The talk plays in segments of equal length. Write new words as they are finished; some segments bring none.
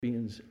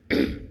Philippians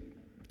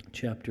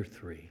chapter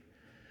 3.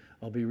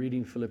 I'll be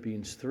reading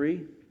Philippians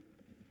 3,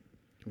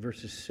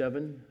 verses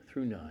 7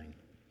 through 9.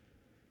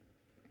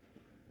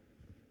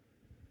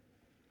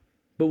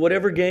 But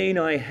whatever gain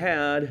I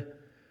had,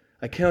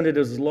 I counted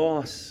as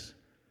loss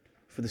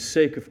for the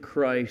sake of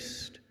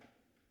Christ.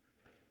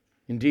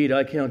 Indeed,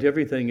 I count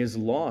everything as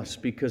loss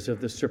because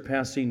of the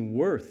surpassing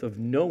worth of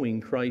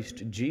knowing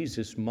Christ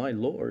Jesus, my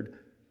Lord.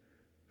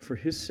 For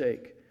His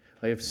sake,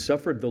 I have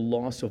suffered the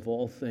loss of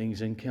all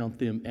things and count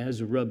them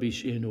as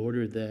rubbish in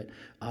order that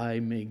I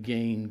may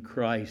gain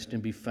Christ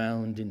and be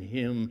found in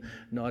Him,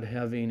 not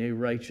having a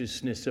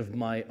righteousness of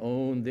my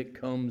own that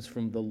comes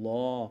from the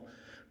law,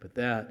 but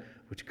that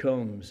which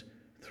comes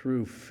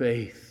through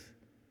faith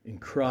in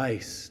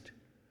Christ,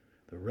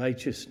 the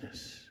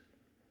righteousness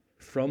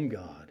from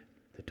God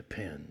that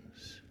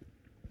depends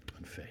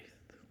on faith.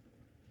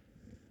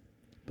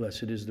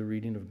 Blessed is the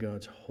reading of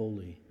God's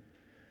holy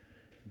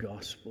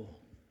gospel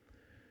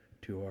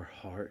to our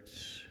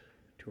hearts,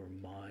 to our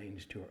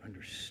minds, to our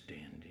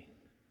understanding,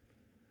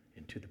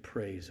 and to the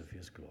praise of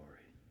His glory.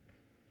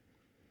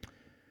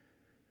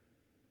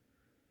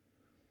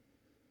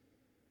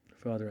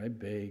 Father, I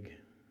beg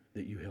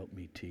that you help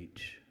me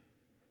teach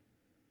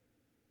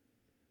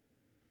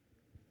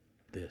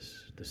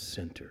this, the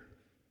center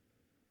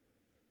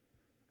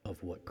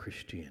of what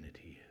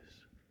Christianity is.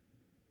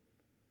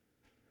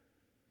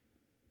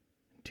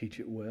 Teach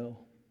it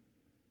well.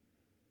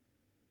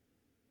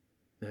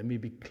 Let me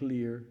be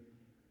clear,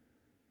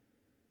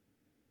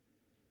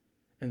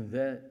 and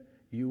that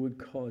you would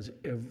cause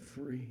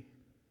every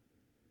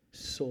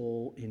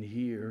soul in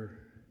here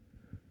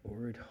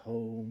or at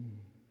home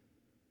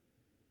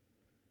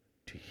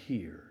to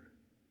hear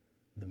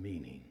the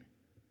meaning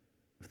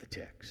of the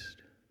text,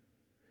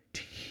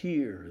 to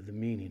hear the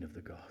meaning of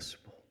the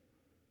gospel,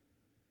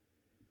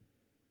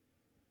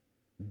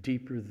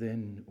 deeper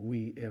than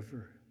we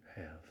ever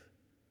have,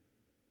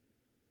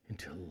 and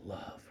to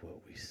love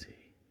what we see,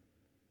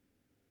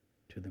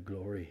 to the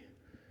glory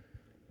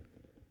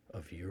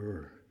of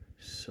your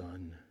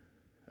Son,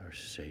 our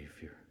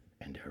Savior,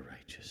 and our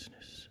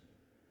righteousness.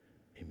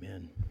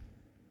 Amen.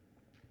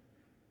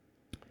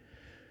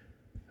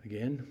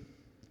 Again,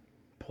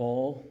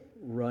 Paul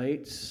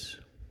writes,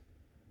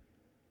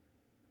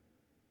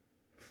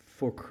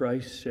 for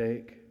Christ's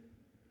sake,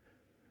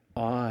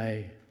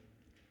 I,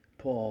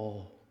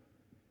 Paul,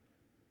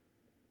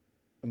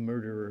 a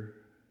murderer,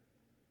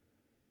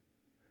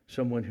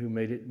 someone who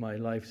made it my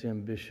life's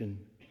ambition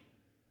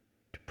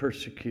to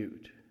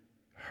persecute,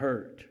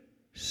 hurt,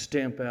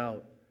 stamp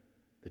out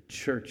the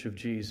church of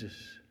Jesus.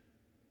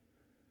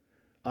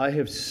 I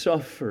have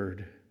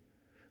suffered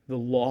the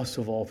loss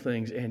of all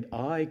things, and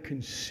I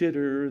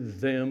consider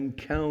them,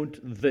 count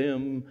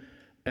them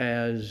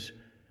as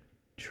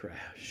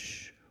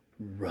trash,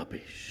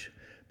 rubbish,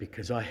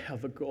 because I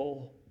have a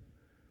goal.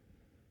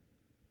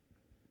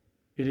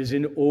 It is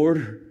in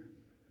order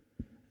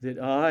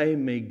that I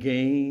may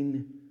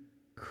gain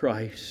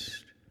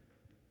Christ,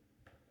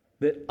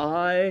 that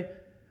I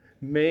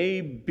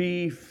may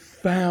be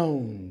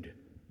found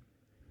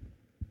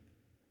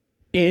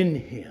in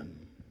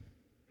Him,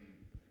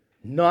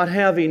 not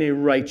having a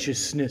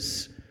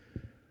righteousness.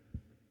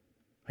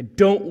 I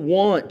don't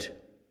want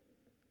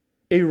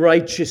a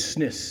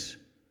righteousness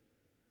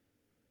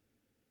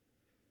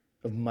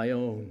of my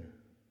own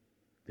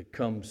that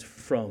comes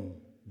from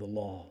the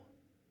law,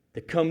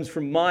 that comes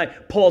from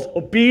Paul's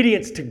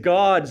obedience to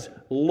God's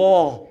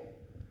law.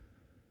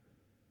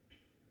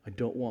 I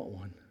don't want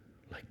one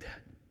like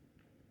that.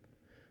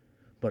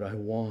 But I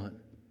want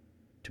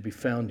to be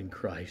found in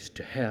Christ,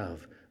 to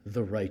have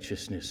the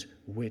righteousness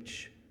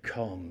which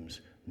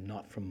comes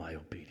not from my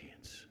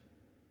obedience,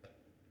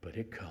 but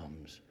it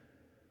comes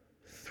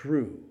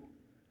through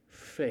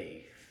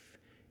faith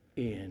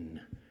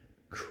in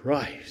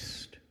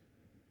Christ.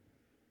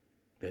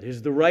 That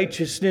is the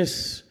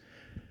righteousness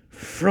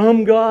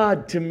from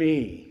God to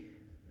me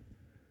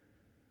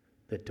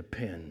that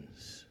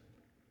depends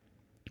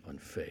on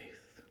faith.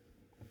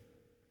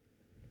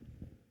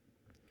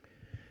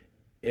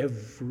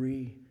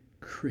 Every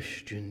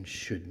Christian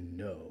should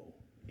know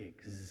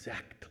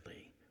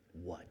exactly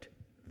what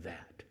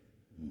that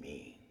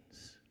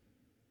means.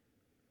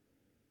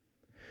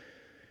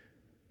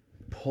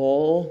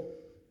 Paul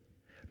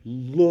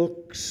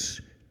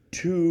looks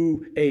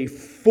to a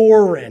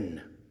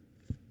foreign.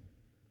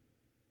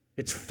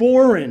 It's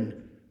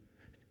foreign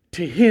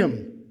to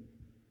him,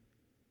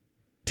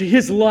 to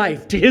his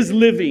life, to his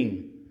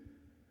living.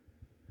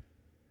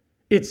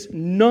 It's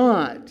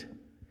not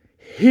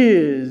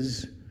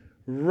his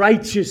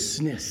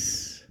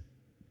righteousness.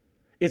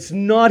 It's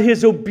not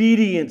his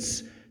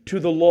obedience to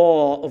the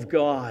law of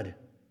God.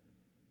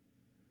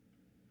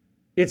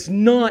 It's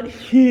not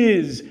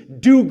his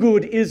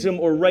do-goodism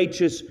or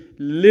righteous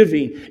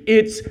living.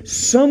 It's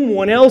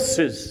someone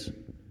else's.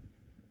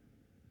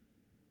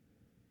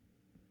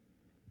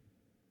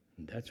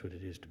 And that's what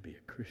it is to be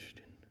a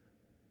Christian.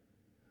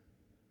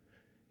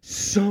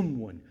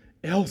 Someone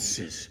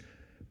else's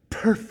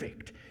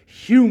perfect,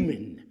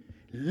 human,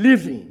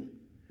 living,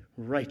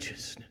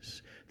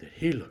 righteousness that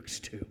he looks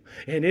to,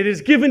 and it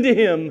is given to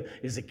him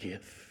as a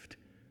gift.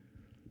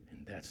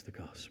 And that's the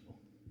gospel.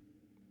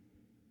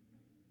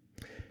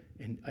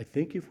 And I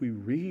think if we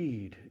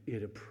read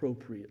it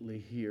appropriately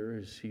here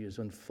as he is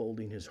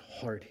unfolding his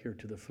heart here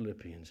to the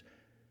Philippians,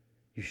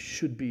 you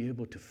should be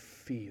able to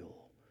feel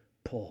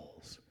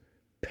Paul's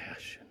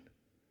passion.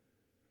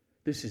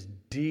 This is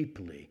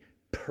deeply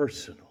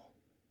personal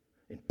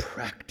and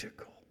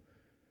practical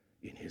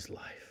in his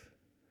life.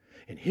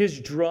 And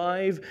his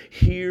drive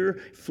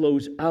here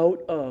flows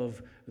out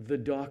of the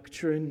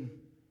doctrine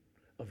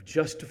of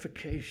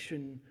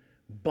justification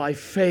by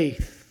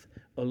faith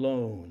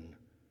alone,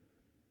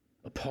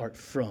 apart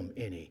from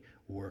any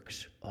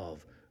works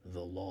of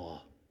the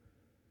law.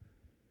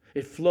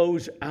 It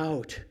flows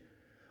out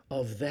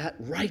of that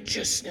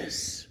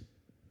righteousness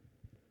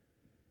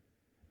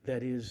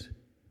that is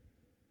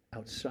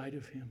outside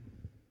of him.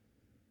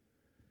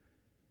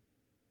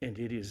 And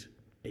it is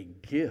a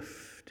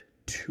gift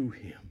to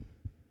him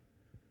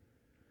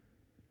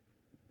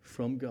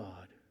from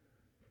God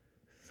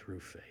through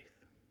faith.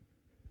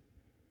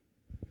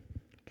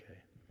 Okay.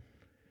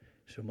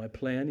 So my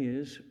plan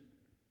is,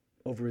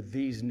 over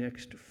these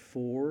next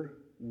 4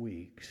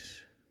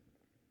 weeks,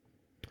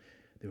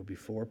 there will be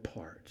 4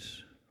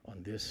 parts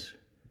on this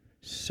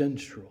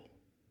central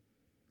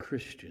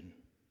Christian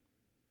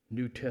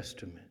New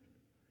Testament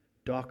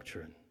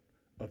doctrine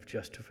of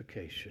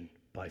justification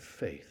by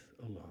faith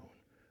alone,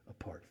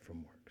 apart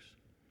from works.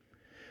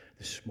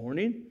 This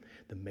morning,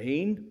 the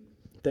main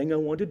thing I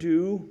want to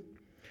do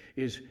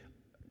is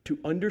to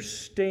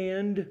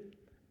understand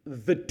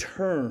the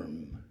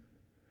term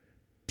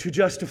to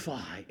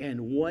justify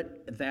and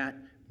what that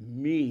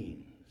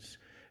means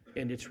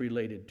and its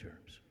related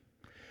terms.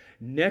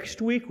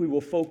 Next week, we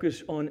will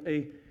focus on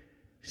a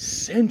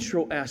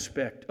central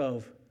aspect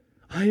of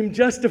I am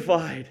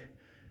justified,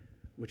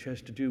 which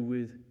has to do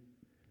with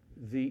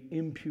the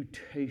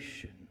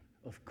imputation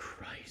of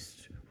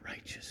Christ's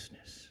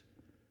righteousness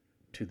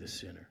to the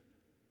sinner.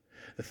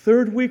 The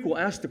third week, we'll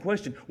ask the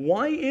question,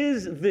 why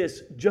is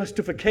this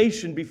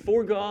justification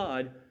before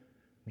God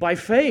by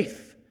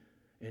faith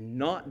and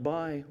not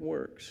by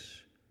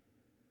works?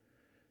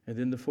 And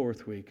then the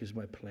fourth week is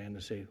my plan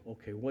to say,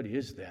 okay, what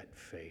is that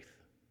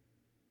faith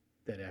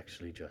that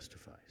actually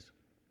justifies?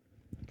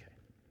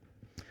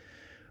 Okay.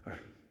 All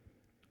right.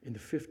 In the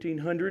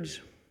 1500s,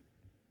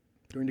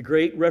 during the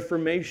Great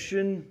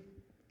Reformation,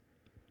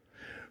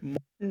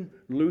 Martin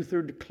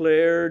Luther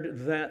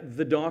declared that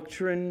the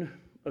doctrine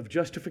of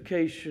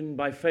justification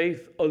by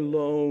faith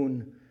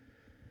alone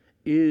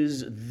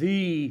is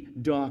the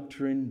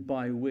doctrine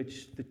by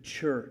which the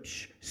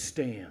church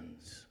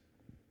stands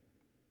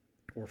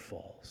or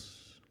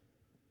falls.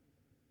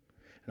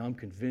 And I'm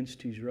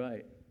convinced he's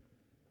right.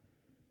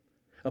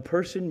 A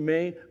person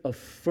may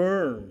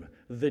affirm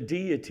the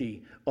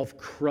deity of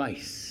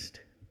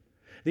Christ,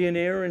 the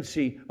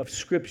inerrancy of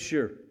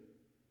Scripture,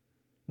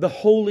 the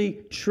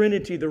Holy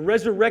Trinity, the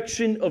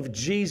resurrection of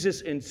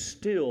Jesus, and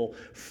still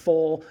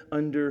fall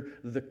under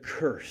the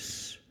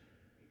curse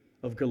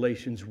of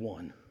Galatians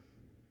 1,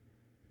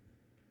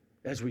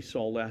 as we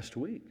saw last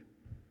week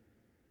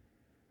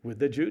with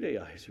the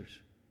Judaizers.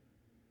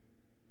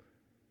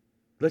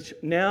 Let's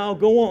now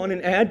go on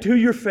and add to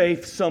your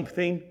faith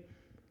something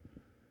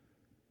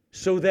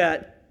so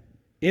that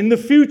in the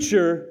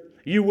future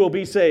you will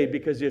be saved,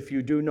 because if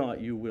you do not,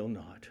 you will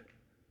not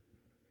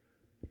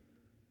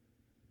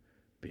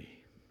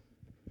be.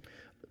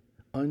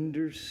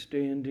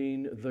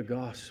 Understanding the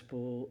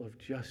gospel of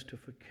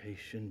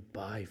justification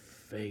by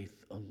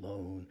faith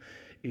alone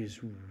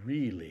is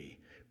really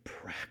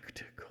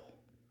practical.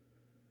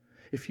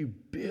 If you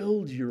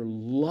build your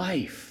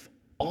life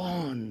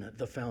on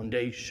the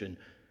foundation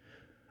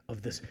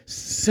of this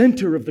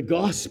center of the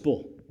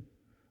gospel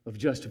of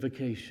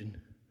justification,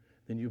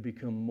 then you'll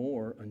become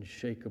more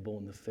unshakable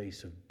in the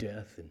face of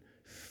death and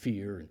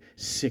fear and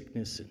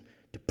sickness and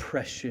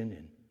depression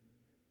and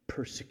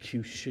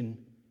persecution,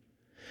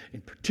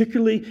 and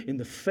particularly in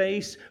the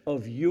face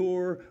of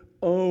your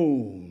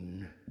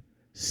own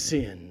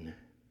sin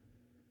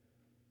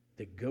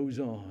that goes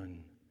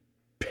on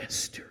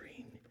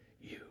pestering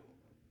you.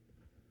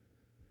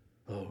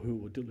 Oh, who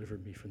will deliver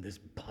me from this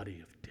body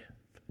of death?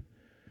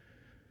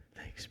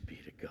 Thanks be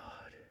to God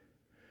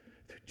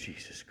through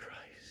Jesus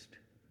Christ,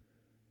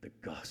 the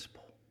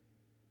gospel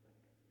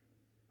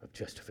of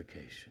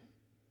justification.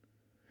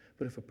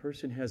 But if a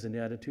person has an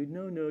attitude,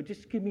 no,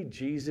 just give me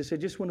Jesus. I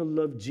just want to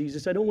love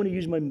Jesus. I don't want to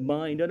use my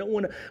mind. I don't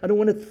want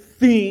to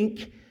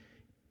think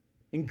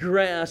and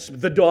grasp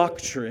the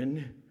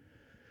doctrine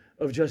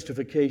of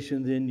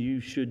justification, then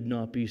you should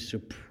not be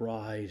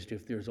surprised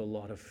if there's a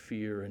lot of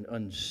fear and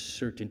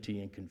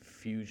uncertainty and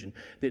confusion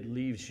that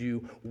leaves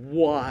you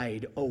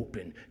wide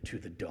open to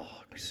the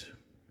dogs,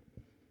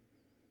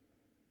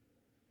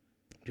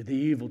 to the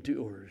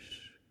evildoers,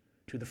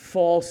 to the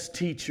false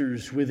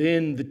teachers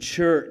within the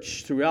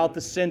church throughout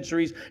the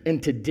centuries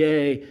and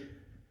today,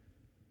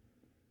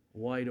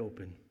 wide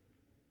open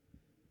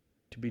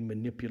to be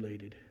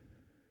manipulated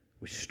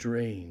with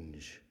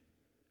strange,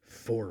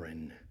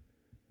 foreign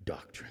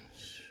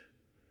doctrines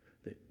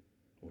that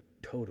will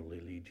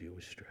totally lead you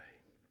astray.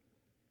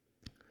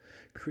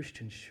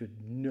 Christians should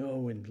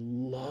know and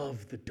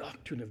love the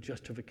doctrine of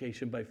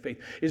justification by faith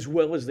as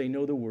well as they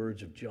know the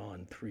words of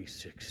John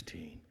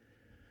 3:16.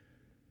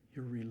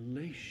 Your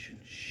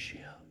relationship,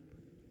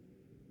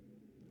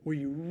 where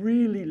you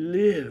really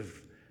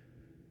live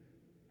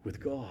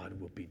with God,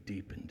 will be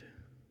deepened.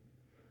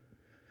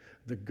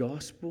 The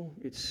gospel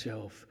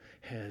itself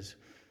has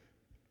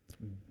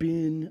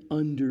been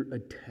under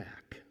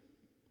attack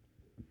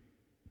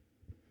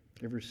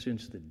ever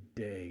since the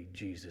day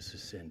Jesus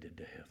ascended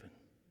to heaven.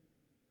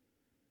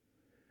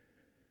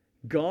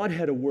 God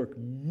had to work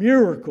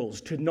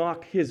miracles to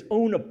knock his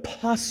own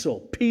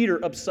apostle,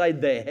 Peter, upside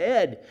the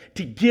head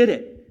to get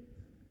it.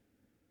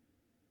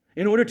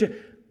 In order to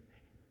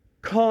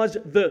cause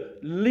the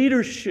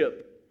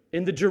leadership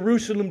in the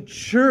Jerusalem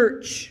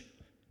church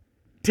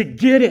to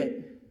get it.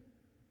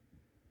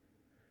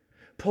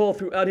 Paul,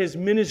 throughout his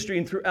ministry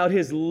and throughout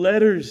his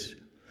letters,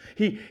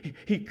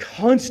 he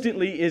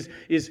constantly is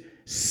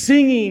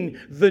singing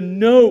the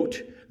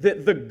note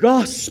that the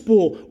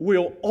gospel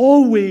will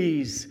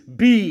always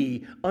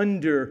be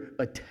under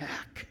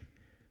attack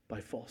by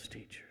false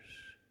teachers.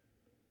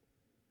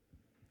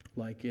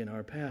 Like in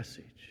our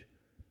passage,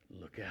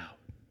 look out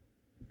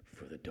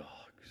for the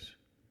dogs.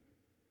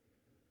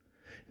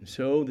 And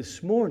so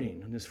this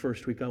morning, in this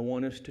first week, I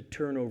want us to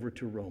turn over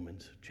to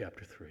Romans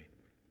chapter 3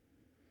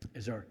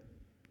 as our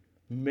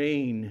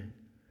main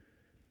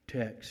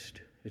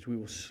text, as we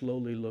will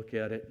slowly look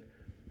at it.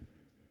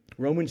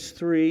 Romans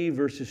 3,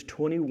 verses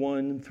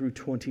 21 through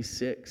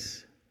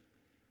 26.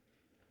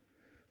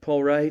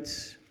 Paul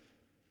writes,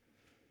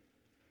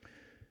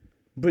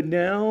 "But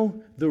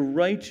now the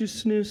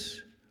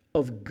righteousness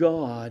of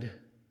God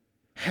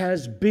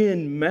has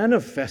been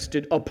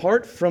manifested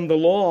apart from the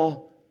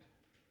law,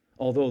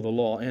 although the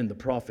law and the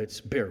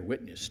prophets bear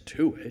witness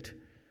to it.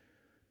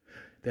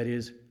 That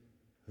is,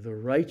 the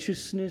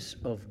righteousness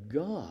of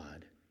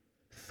God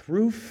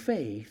through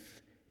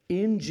faith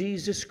in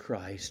Jesus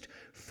Christ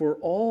for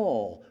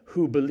all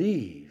who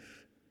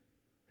believe.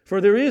 For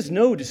there is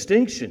no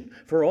distinction,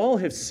 for all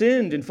have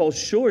sinned and fall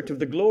short of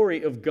the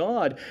glory of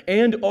God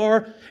and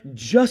are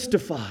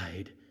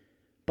justified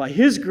by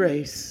His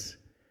grace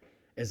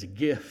as a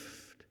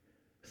gift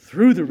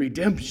through the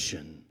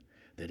redemption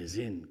that is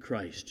in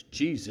Christ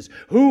Jesus,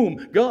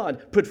 whom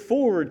God put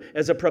forward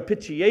as a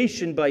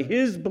propitiation by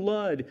His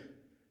blood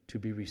to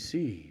be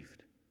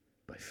received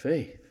by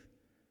faith.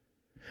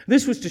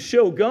 This was to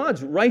show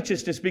God's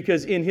righteousness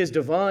because in His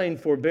divine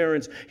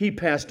forbearance He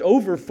passed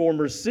over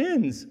former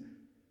sins.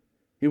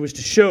 It was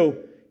to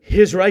show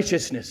His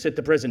righteousness at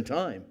the present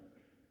time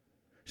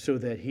so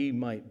that He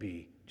might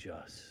be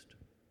just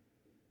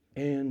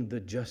and the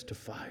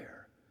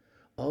justifier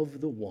of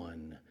the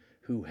one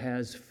who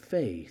has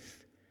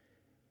faith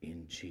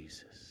in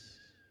Jesus."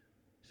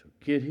 So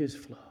get His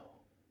flow.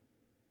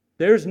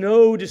 There's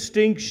no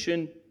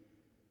distinction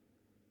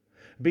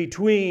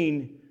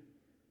between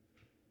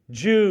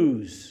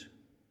Jews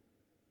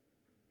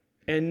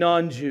and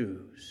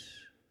non-Jews,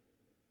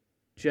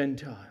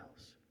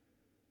 Gentiles,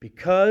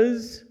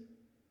 because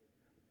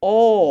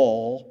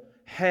all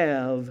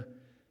have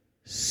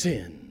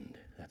sinned.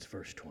 That's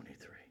verse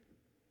 23.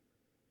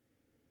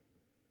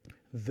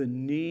 The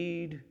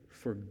need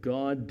for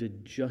God to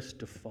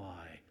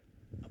justify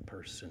a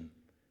person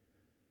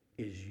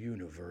is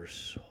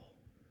universal.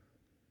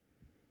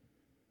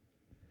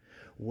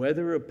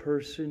 Whether a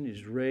person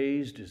is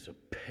raised as a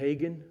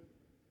pagan,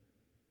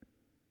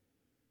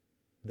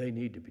 they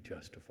need to be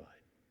justified.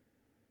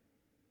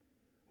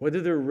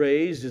 Whether they're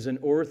raised as an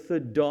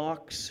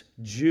Orthodox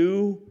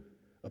Jew,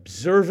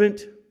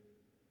 observant,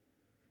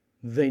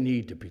 they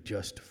need to be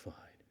justified.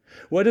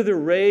 Whether they're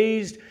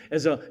raised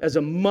as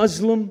a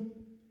Muslim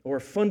or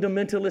a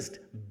fundamentalist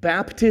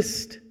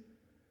Baptist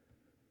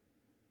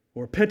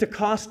or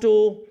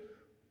Pentecostal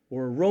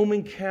or a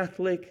Roman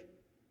Catholic,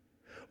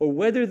 or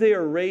whether they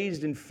are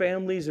raised in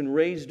families and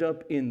raised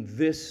up in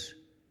this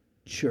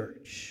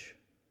church,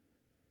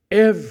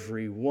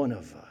 every one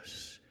of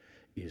us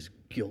is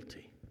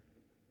guilty.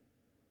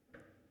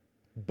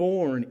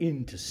 Born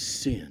into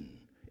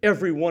sin.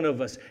 Every one of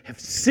us have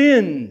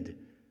sinned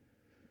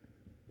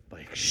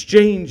by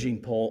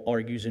exchanging, Paul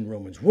argues in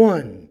Romans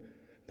 1,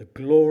 the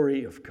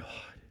glory of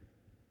God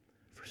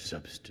for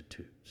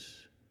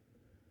substitutes.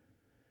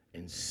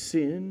 And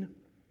sin,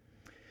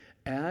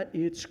 at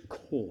its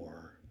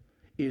core,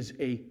 is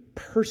a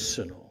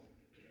personal,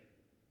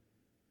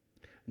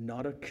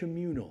 not a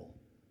communal,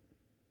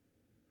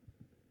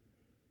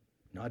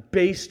 not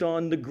based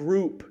on the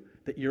group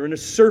that you're in a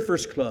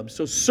surfers club,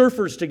 so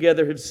surfers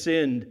together have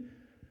sinned,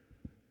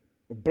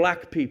 or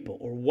black people,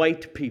 or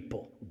white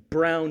people,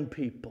 brown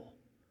people,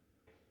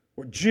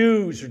 or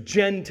Jews or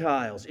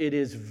Gentiles. It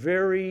is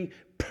very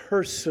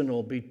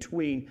personal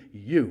between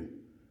you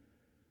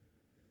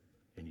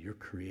and your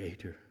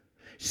Creator.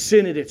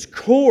 Sin at its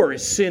core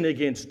is sin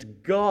against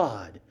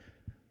God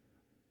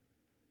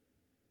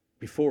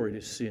before it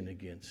is sin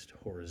against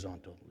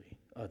horizontally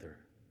other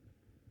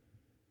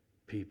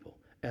people.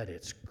 at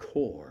its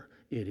core,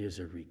 it is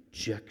a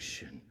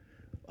rejection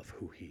of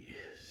who He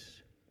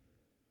is.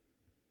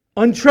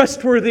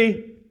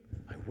 Untrustworthy,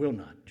 I will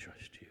not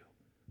trust you.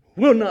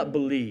 Will not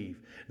believe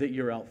that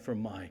you're out for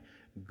my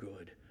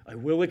good. I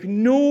will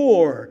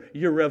ignore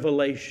your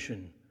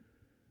revelation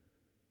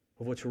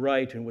of what's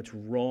right and what's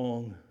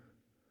wrong.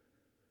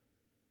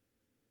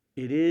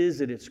 It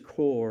is at its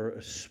core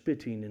a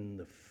spitting in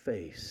the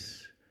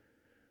face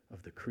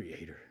of the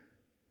Creator.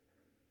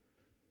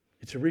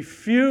 It's a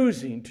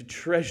refusing to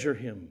treasure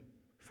Him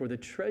for the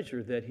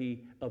treasure that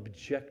He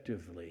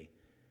objectively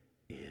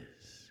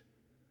is.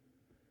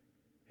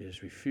 It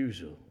is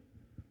refusal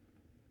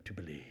to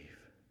believe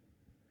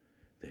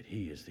that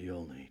He is the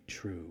only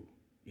true,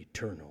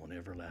 eternal, and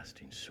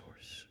everlasting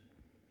source.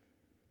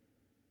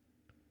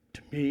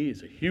 To me,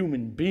 as a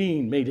human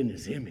being made in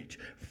His image,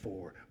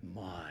 for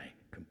my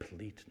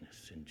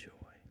completeness and joy.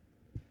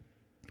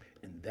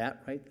 And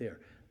that right there,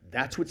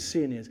 that's what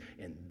sin is,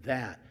 and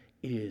that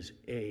is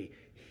a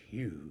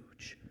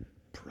huge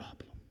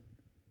problem.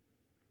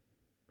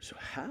 So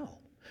how?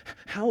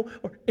 How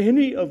are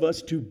any of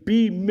us to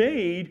be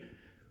made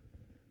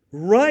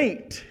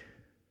right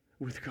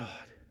with God?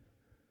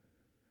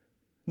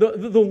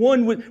 The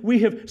one we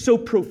have so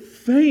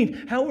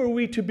profaned, how are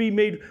we to be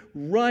made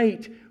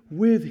right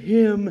with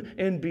Him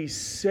and be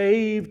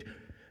saved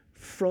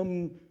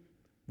from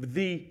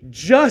the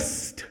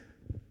just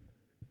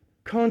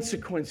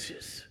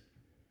consequences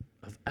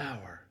of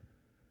our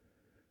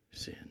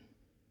sin?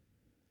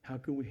 How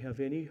can we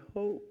have any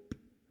hope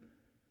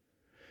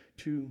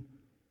to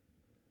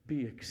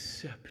be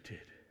accepted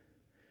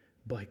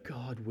by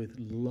God with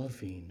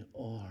loving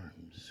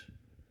arms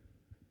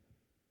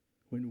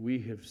when we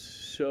have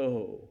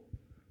so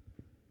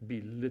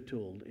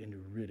belittled and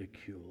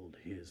ridiculed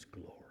His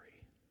glory?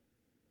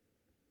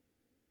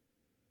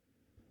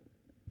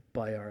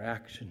 By our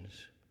actions,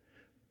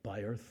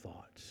 by our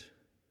thoughts,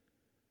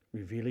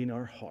 revealing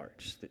our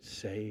hearts that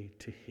say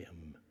to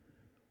Him,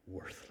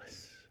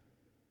 worthless,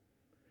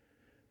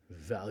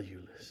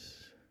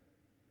 valueless.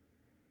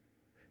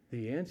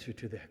 The answer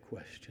to that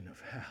question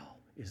of how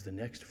is the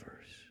next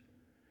verse.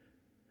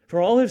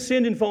 For all have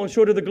sinned and fallen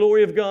short of the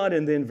glory of God.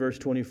 And then verse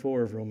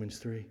 24 of Romans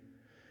 3.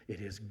 It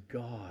is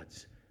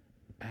God's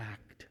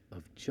act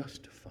of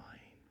justifying.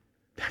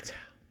 That's how.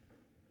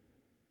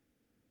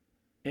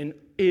 And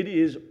it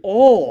is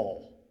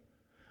all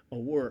a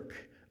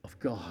work of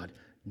God,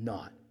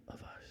 not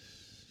of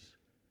us.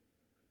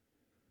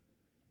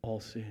 All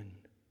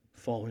sinned,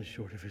 fallen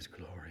short of His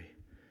glory,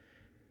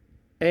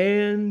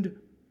 and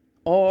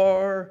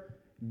are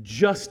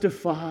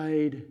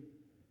justified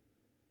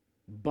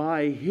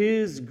by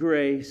His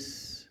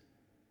grace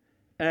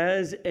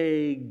as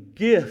a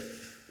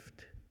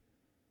gift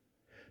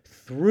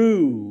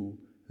through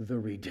the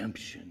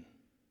redemption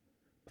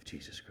of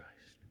Jesus Christ.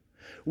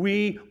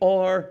 We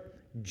are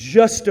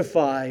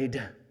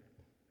justified.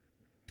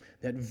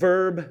 That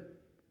verb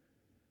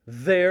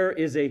there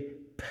is a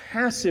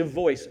passive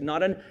voice,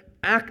 not an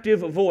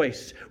active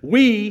voice.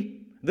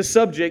 We, the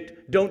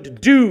subject, don't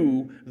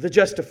do the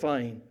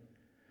justifying.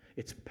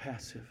 It's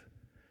passive.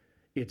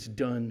 It's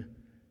done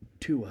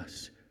to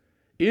us.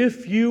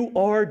 If you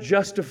are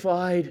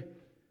justified,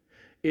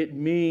 it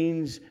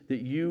means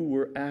that you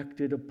were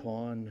acted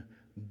upon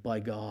by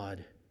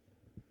God.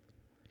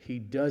 He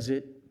does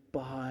it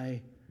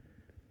by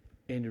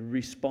and in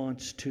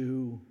response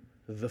to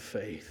the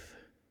faith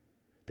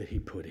that He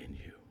put in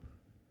you.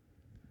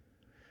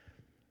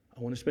 I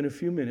want to spend a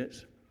few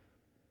minutes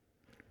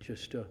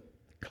just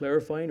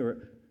clarifying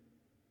or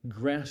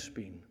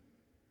grasping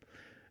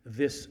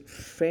this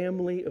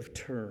family of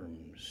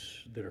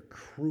terms that are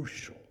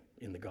crucial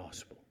in the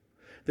gospel.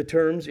 The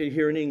terms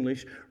here in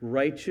English,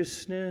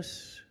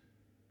 righteousness,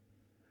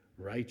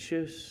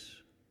 righteous,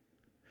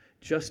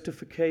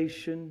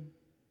 justification,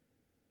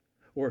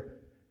 or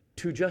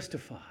to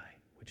justify,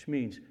 which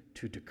means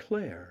to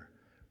declare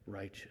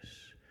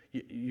righteous.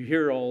 You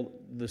hear all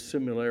the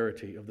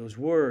similarity of those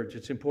words.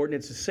 It's important.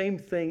 It's the same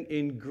thing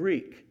in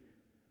Greek.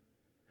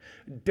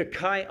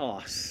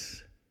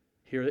 Dikaios.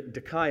 Here,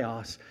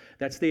 dikaios,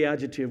 that's the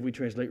adjective we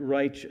translate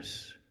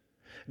righteous.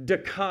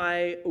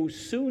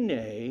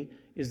 Dikaiosune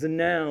is the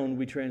noun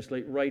we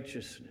translate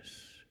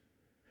righteousness.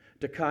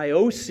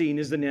 Dikaiosin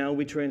is the noun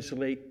we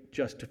translate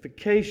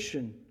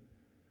justification.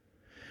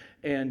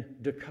 And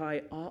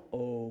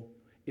dikaiao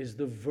is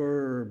the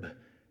verb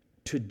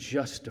to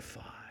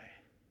justify,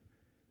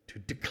 to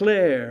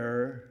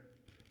declare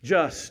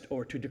just,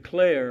 or to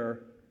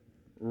declare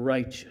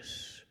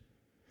righteous.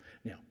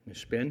 Now, I'm going to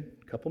spend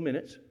a couple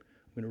minutes. I'm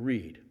going to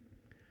read.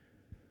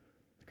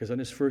 Because on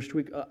this first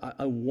week,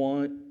 I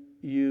want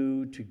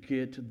you to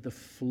get the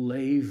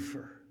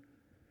flavor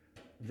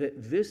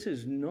that this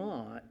is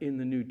not, in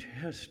the New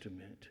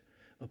Testament,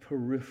 a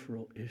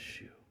peripheral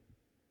issue.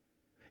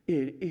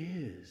 It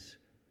is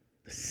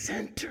the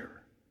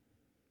center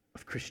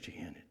of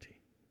Christianity.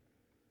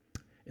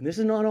 And this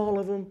is not all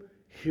of them.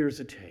 Here's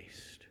a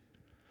taste.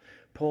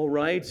 Paul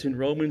writes in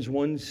Romans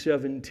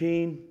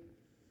 1:17,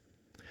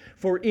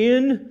 "For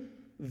in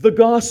the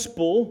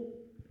gospel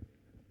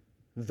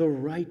the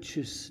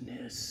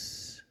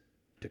righteousness,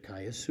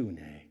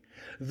 dikaiosune,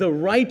 the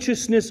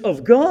righteousness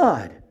of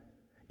God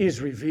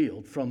is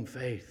revealed from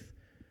faith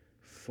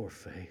for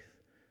faith.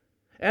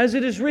 As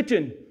it is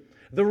written,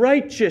 the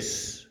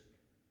righteous,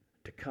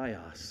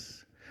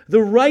 dikaios,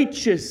 the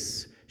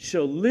righteous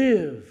shall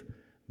live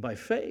by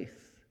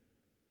faith.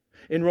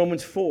 In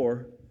Romans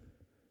 4,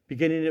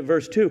 beginning at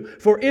verse 2,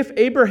 for if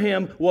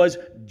Abraham was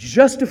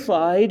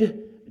justified,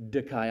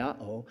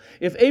 dikaiao,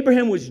 if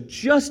Abraham was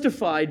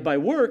justified by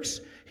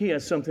works, he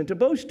has something to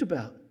boast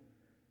about,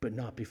 but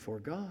not before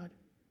God.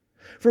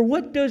 For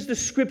what does the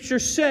Scripture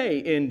say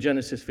in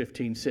Genesis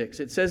 15:6?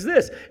 It says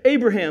this,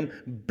 Abraham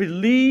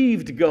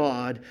believed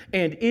God,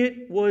 and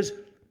it was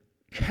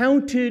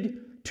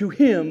counted to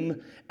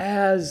him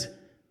as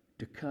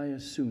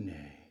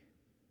dikaiosune,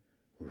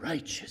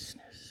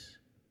 righteousness.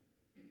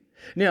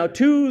 Now,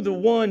 to the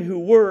one who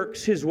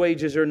works, his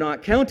wages are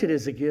not counted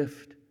as a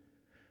gift,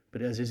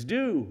 but as his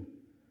due,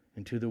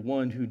 and to the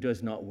one who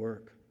does not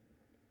work,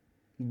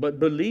 but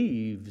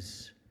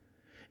believes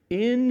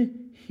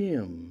in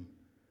him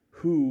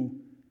who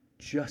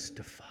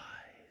justifies,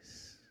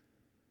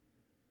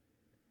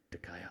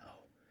 dikaiao,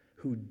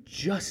 who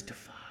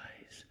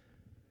justifies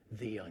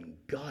the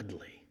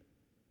ungodly.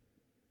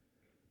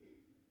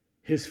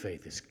 His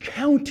faith is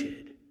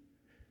counted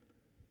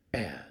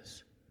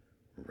as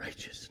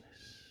righteousness.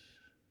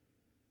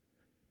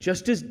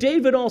 Just as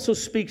David also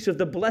speaks of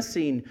the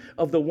blessing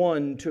of the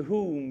one to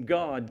whom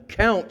God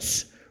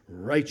counts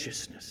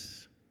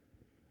righteousness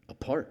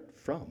apart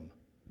from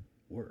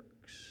works.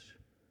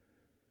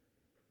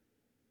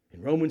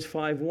 In Romans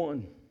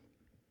 5:1,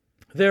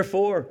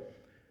 therefore,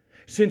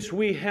 since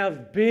we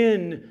have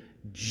been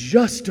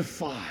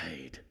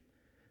justified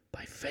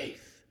by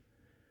faith,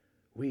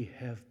 we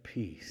have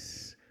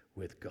peace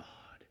with God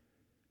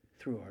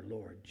through our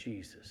Lord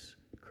Jesus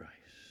Christ.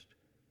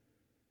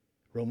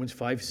 Romans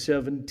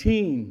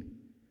 5:17,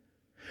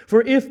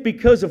 for if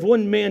because of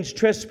one man's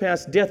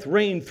trespass death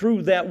reigned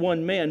through that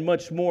one man,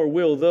 much more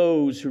will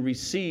those who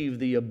receive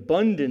the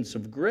abundance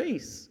of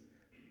grace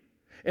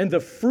and the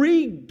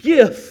free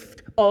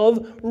gift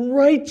of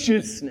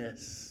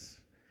righteousness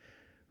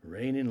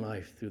reign in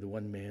life through the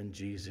one man,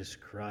 Jesus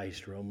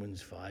Christ.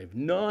 Romans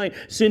 5:9.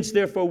 Since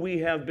therefore we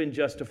have been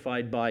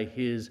justified by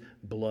his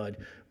blood,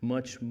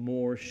 much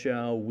more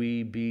shall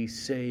we be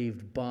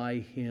saved by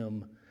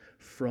him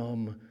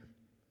from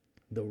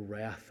the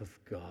wrath of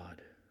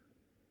God.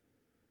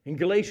 In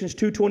Galatians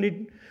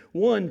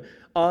 2:21,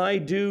 I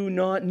do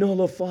not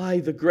nullify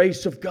the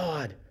grace of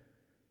God,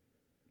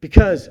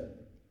 because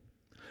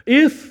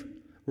if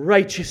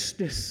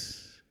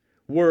righteousness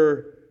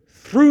were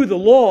through the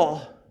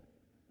law,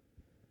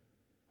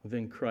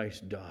 then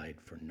Christ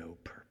died for no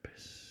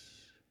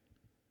purpose.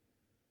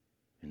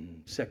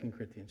 In 2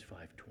 Corinthians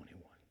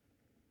 5:21,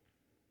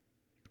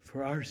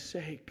 for our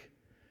sake,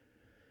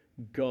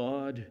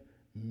 God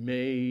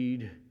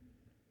made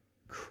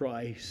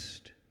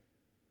Christ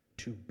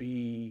to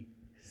be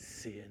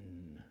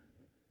sin.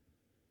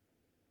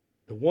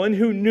 The one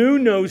who knew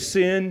no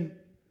sin,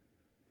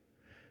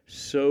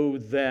 so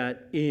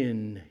that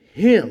in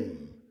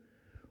him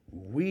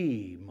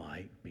we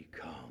might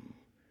become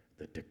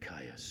the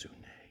dikaiosune,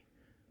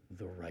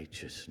 the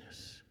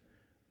righteousness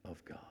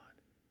of God.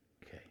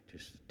 Okay,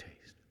 just a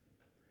taste.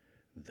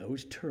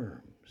 Those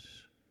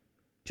terms,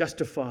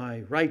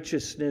 justify,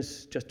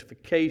 righteousness,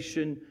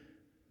 justification,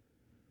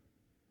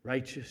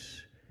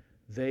 righteous,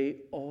 they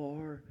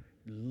are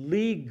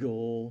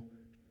legal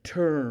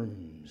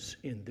terms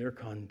in their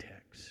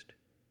context.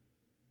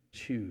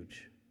 It's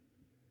huge.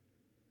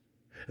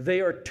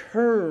 They are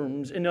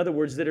terms, in other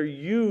words, that are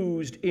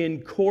used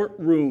in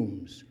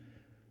courtrooms.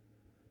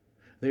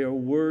 They are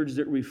words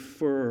that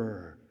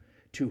refer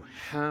to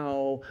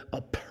how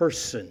a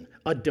person,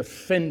 a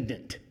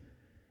defendant,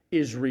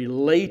 is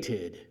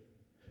related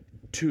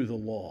to the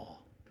law.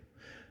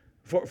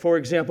 For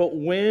example,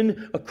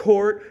 when a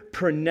court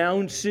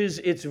pronounces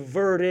its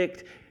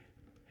verdict,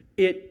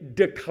 it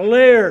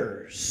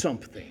declares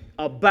something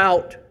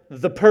about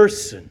the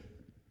person.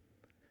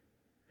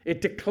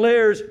 It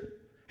declares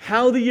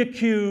how the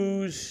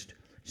accused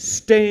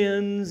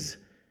stands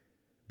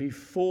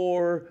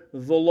before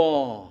the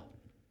law.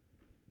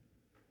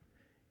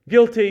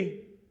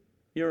 Guilty,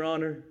 Your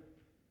Honor.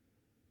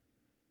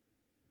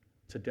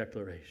 It's a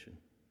declaration.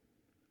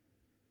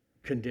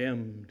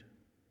 Condemned.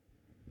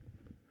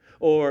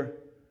 Or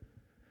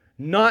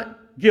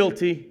not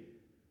guilty,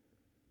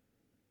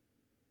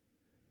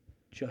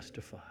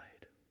 justified.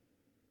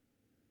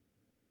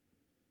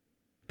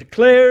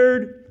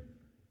 Declared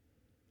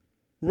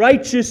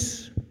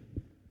righteous,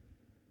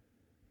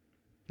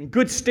 in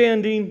good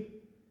standing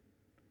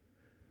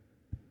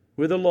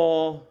with the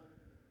law,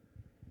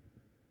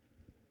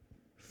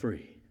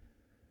 free.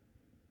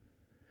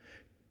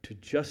 To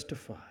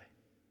justify,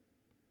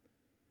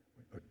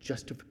 or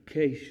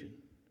justification,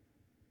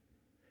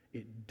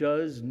 it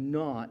does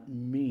not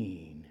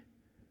mean,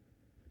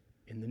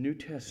 in the New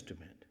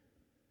Testament,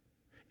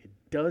 it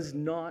does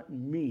not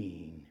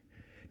mean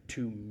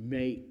to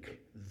make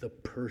the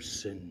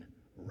person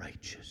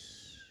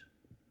righteous.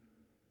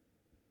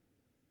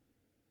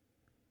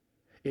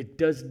 It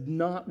does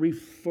not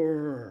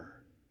refer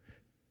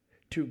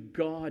to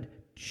God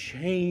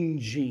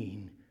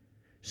changing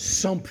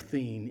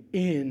something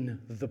in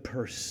the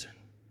person.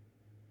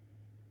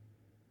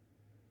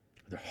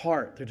 Their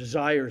heart, their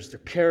desires, their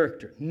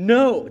character.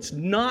 No, it's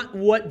not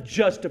what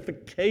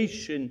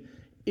justification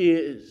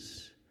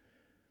is.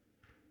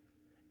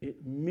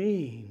 It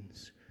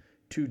means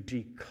to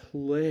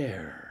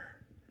declare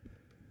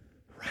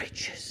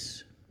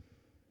righteous.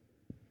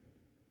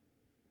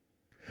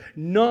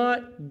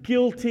 Not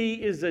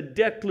guilty is a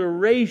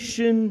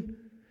declaration.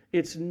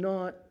 It's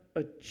not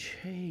a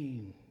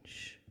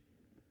change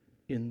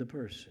in the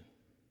person.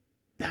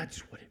 That's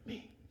what it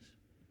means.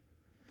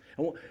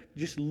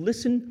 Just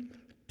listen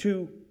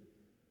to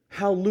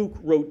how Luke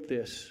wrote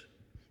this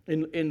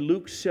in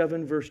Luke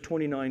 7, verse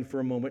 29 for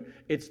a moment.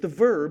 It's the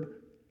verb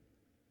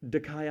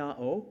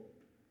dikaiao,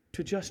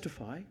 to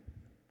justify,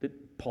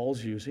 that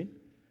Paul's using.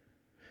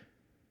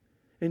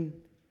 And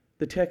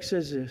the text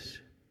says this: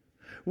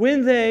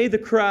 when they, the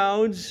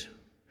crowds,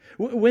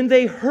 when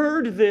they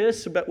heard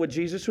this about what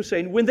Jesus was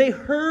saying, when they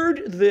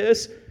heard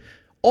this,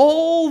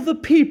 all the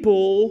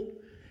people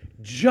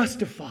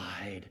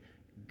justified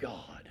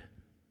God.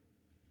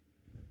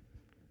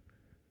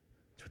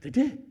 That's what they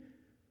did.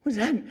 What does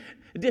that mean?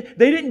 They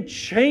didn't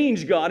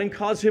change God and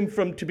cause him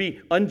to be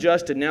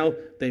unjust, and now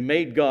they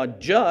made God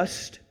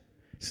just.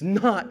 It's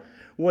not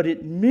what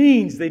it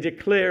means. They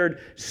declared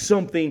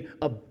something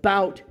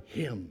about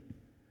him.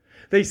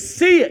 They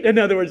see it. In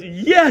other words,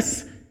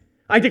 yes,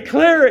 I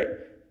declare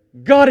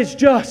it. God is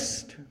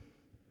just.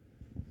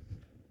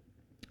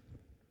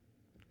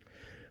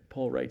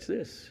 Paul writes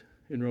this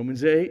in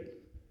Romans 8.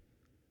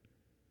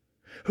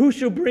 Who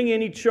shall bring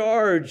any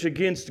charge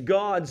against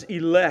God's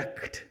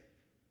elect?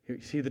 Here,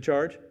 you see the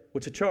charge?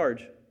 What's a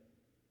charge?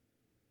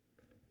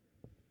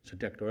 It's a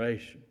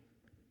declaration.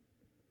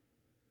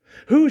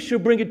 Who shall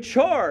bring a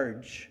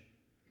charge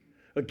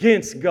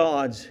against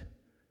God's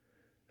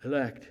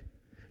elect?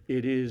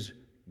 It is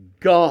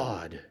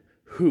God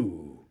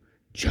who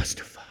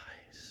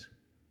justifies.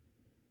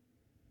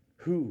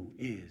 Who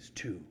is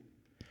to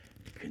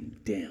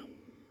condemn?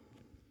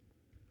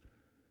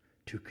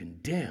 To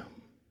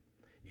condemn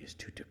is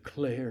to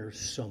declare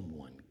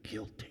someone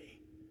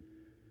guilty.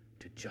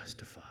 To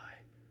justify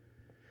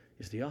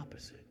is the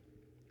opposite.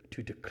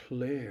 To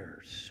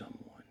declare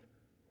someone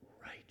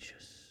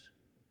righteous.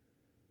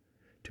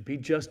 To be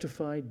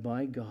justified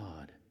by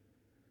God.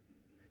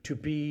 To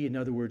be, in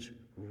other words,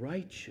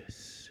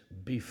 righteous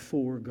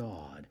before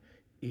God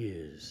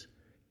is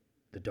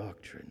the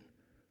doctrine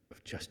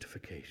of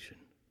justification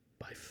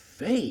by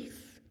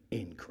faith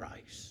in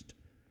Christ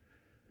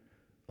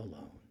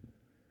alone.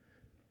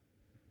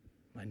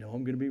 I know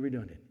I'm going to be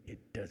redundant. It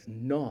does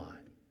not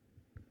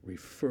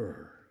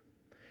refer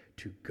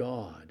to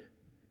God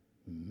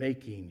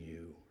making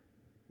you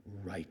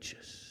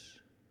righteous.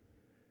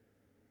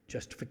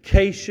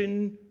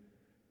 Justification,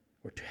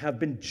 or to have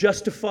been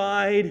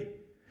justified,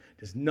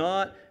 does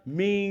not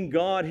mean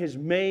God has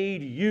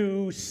made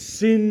you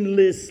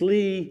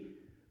sinlessly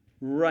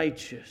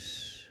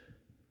righteous.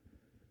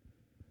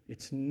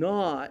 It's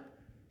not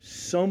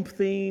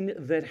something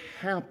that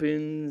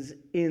happens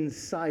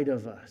inside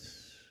of us.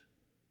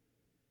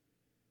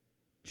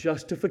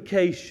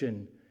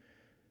 Justification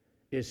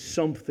is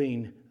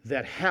something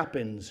that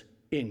happens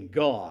in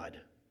God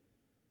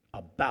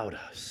about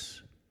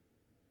us,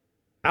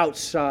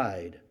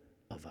 outside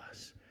of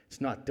us.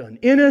 It's not done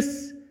in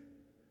us,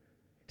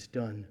 it's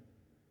done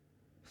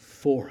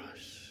for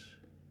us.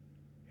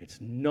 It's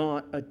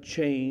not a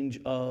change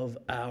of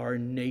our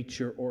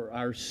nature or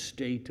our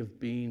state of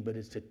being, but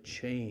it's a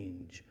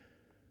change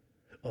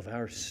of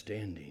our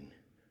standing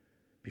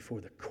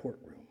before the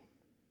courtroom.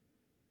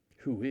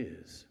 Who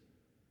is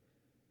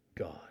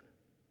God?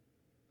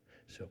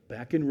 So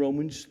back in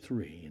Romans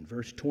 3, in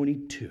verse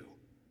 22,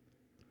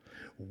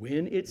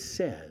 when it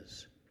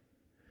says,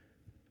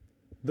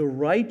 the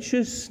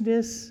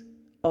righteousness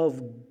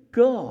of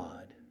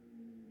God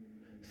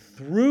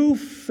through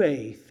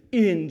faith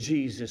in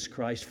Jesus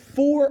Christ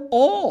for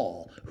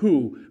all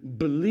who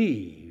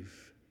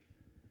believe,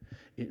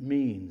 it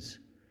means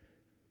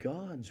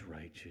God's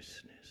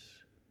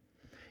righteousness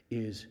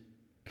is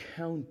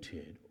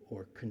counted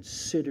or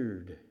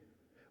considered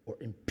or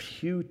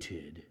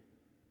imputed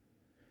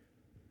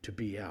to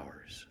be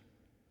ours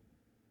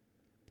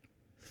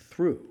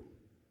through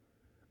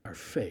our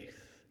faith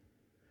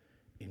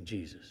in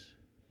Jesus.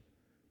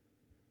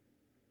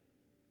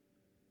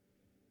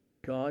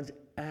 God's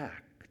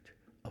act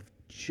of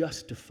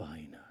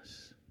justifying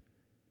us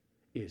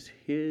is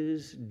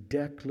His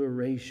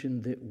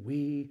declaration that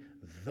we,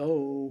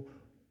 though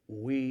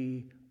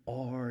we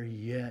are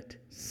yet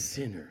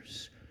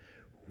sinners,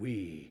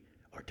 we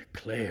are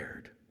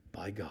declared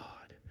by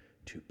God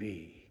to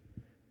be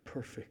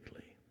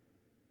perfectly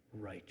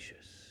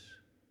righteous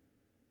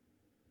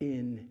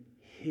in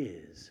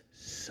His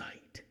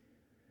sight,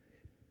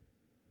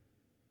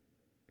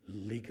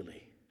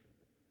 legally,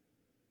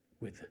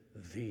 with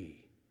the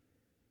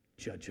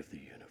Judge of the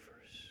universe.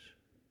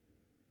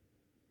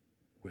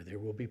 where there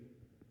will be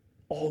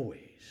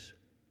always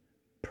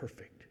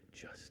perfect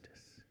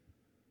justice,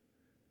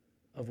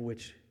 of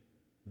which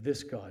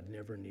this God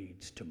never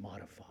needs to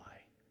modify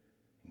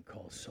and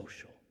call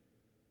social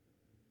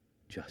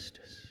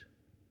justice.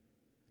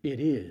 It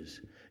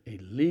is a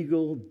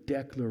legal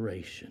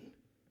declaration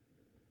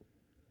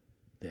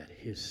that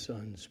his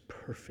Son's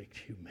perfect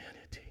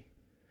humanity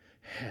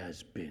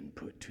has been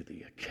put to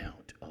the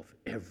account of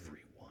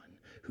everyone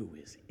who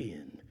is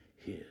in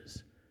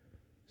his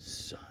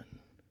Son.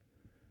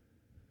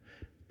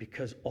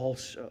 Because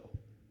also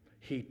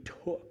he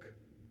took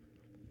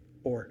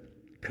or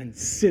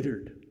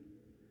considered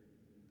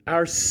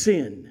our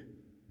sin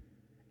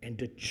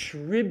and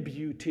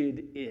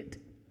attributed it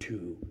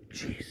to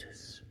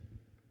Jesus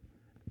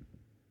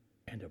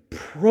and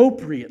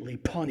appropriately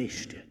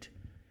punished it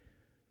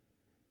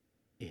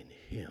in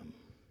him.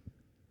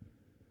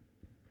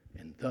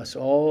 And thus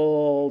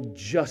all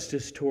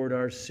justice toward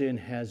our sin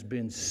has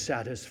been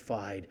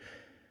satisfied.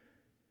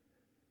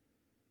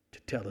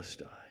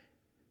 Tetelestai.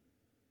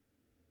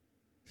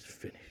 It's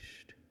finished.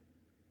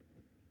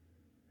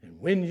 And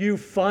when you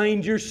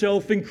find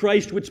yourself in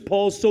Christ, which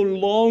Paul so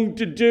longed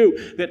to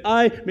do, that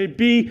I may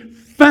be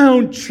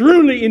found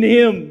truly in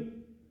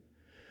him,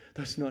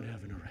 thus not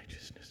having a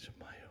righteousness of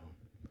my own.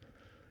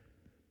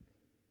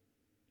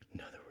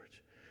 In other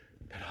words,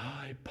 that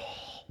I,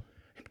 Paul,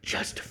 am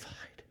justified.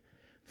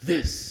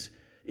 This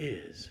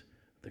is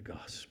the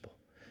gospel.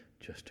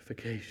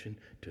 Justification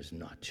does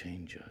not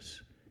change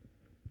us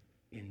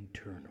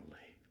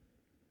internally.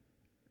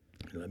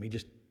 Let me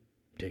just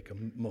take a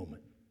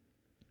moment.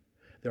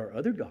 There are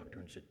other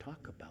doctrines that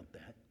talk about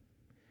that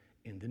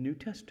in the New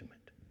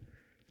Testament.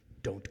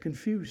 Don't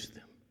confuse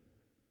them.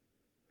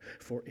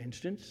 For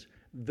instance,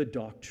 the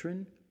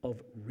doctrine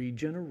of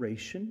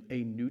regeneration,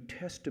 a New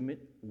Testament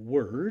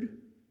word,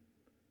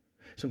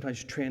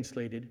 sometimes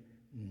translated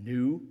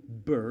new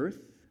birth,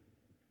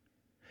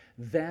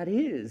 that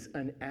is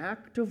an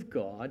act of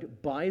God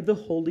by the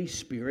Holy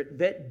Spirit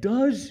that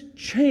does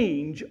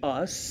change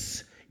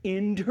us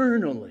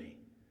internally.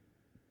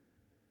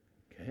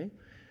 Okay?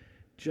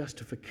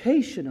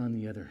 Justification, on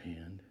the other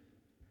hand,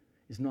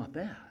 is not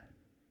that.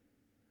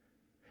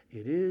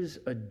 It is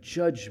a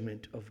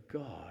judgment of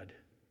God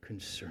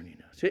concerning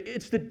us.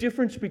 It's the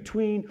difference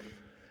between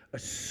a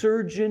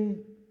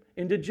surgeon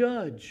and a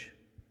judge.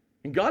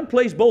 And God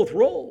plays both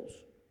roles.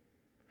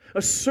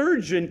 A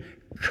surgeon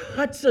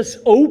cuts us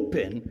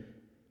open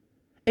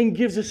and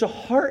gives us a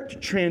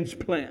heart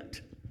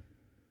transplant.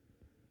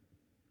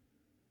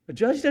 A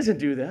judge doesn't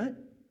do that.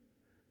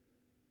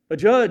 A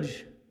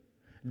judge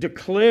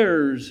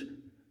declares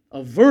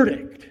a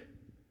verdict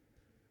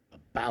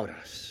about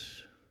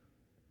us.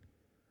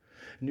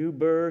 New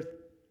birth,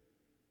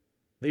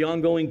 the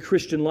ongoing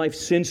Christian life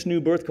since new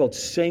birth called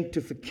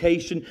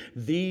sanctification.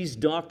 These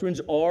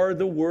doctrines are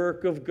the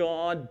work of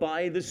God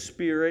by the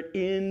Spirit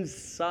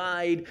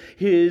inside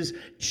his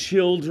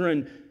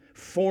children,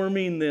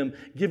 forming them,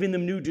 giving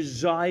them new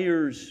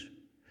desires,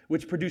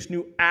 which produce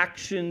new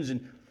actions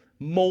and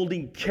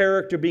molding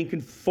character, being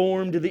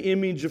conformed to the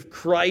image of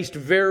Christ.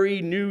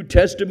 Very New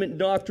Testament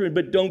doctrine,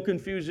 but don't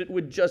confuse it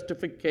with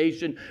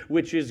justification,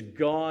 which is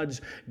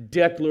God's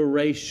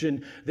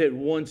declaration that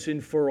once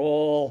and for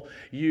all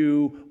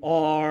you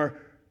are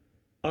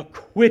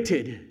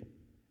acquitted,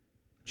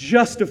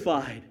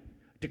 justified,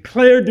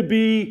 declared to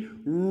be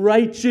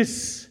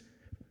righteous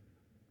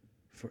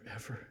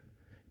forever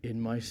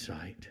in my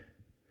sight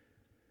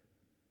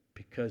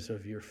because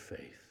of your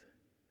faith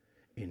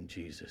in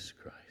Jesus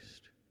Christ.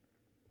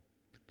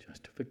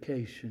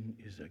 Justification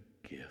is a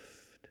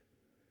gift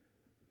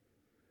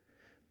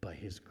by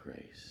his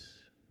grace.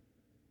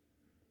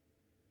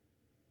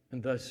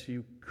 And thus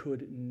you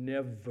could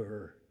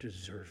never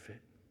deserve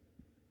it,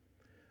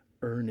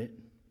 earn it.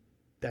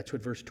 That's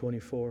what verse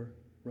 24,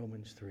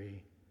 Romans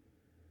 3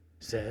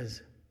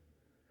 says.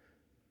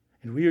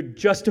 And we are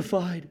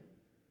justified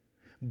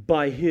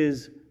by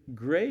his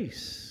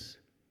grace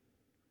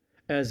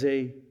as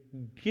a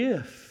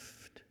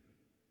gift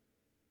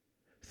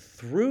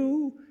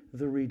through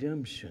the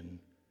redemption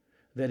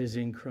that is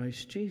in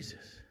Christ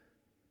Jesus.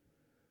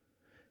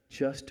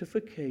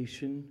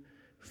 Justification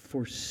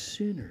for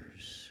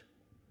sinners.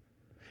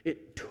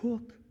 It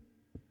took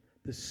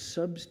the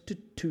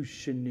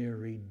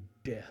substitutionary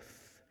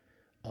death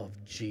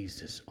of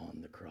Jesus on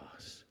the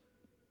cross.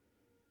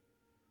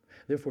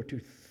 Therefore, to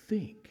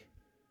think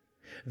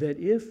that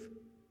if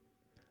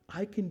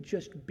I can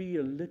just be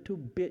a little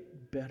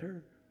bit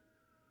better,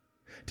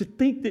 to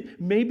think that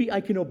maybe I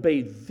can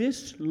obey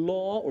this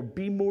law or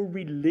be more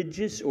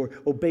religious or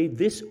obey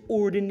this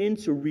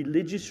ordinance or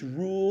religious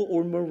rule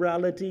or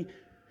morality,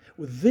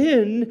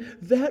 then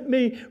that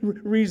may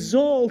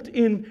result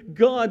in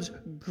God's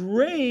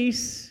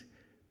grace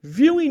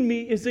viewing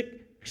me as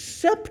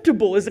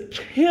acceptable, as a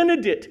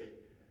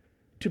candidate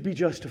to be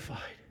justified.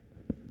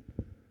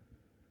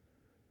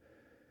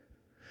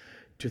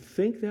 To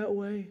think that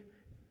way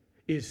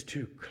is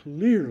to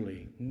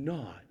clearly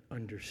not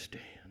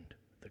understand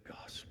the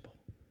gospel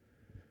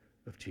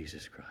of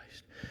Jesus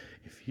Christ.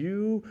 If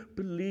you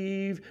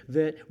believe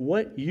that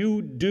what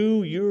you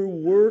do, your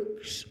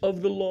works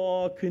of the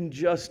law can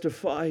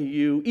justify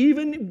you,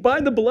 even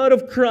by the blood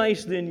of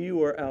Christ, then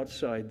you are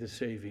outside the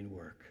saving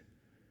work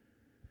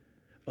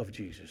of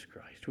Jesus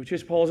Christ, which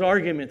is Paul's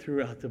argument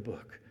throughout the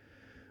book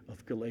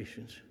of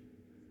Galatians.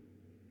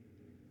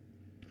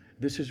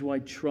 This is why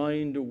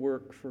trying to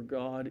work for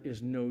God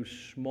is no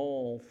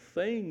small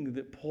thing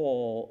that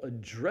Paul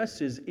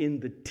addresses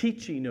in the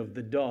teaching of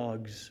the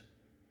dogs.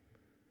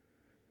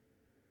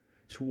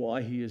 It's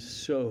why he is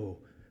so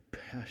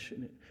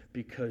passionate,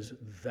 because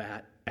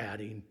that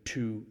adding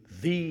to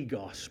the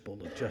gospel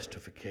of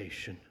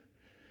justification,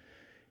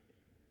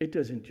 it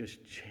doesn't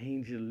just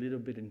change it a little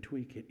bit and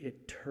tweak it.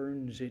 It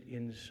turns it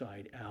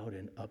inside out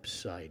and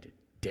upside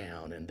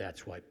down. And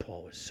that's why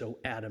Paul is so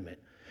adamant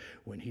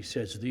when he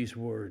says these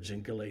words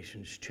in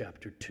Galatians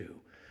chapter 2,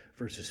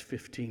 verses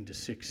 15 to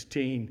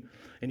 16.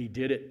 And he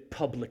did it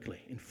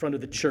publicly in front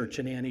of the church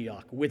in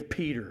Antioch with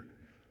Peter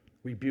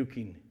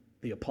rebuking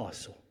the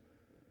apostle.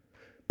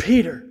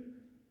 Peter,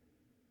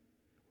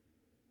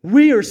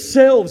 we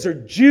ourselves are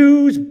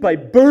Jews by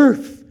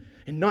birth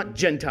and not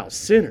Gentile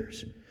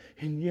sinners.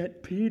 And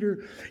yet,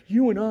 Peter,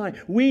 you and I,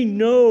 we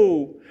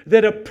know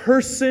that a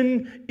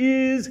person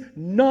is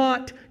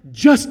not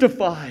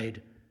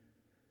justified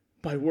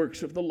by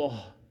works of the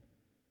law,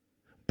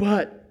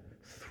 but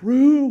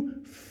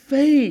through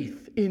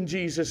faith in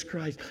Jesus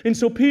Christ. And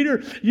so,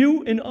 Peter,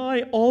 you and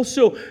I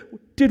also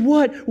did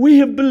what? We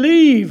have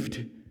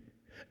believed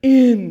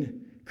in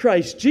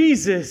Christ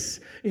Jesus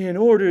in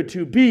order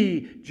to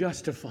be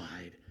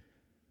justified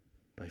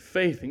by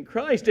faith in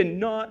Christ and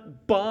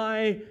not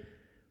by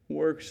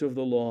works of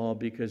the law,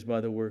 because by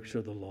the works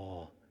of the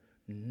law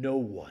no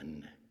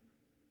one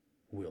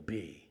will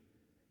be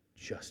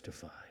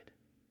justified.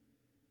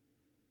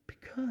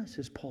 Because,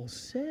 as Paul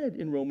said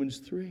in Romans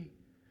 3,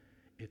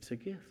 it's a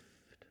gift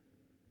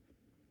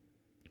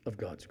of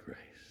God's grace.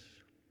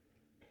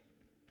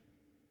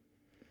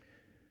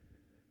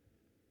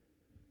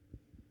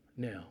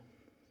 Now,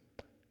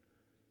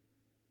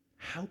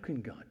 how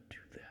can God do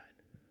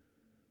that?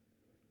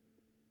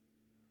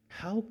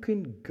 How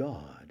can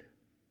God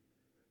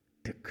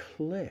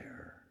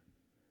declare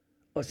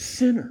a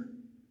sinner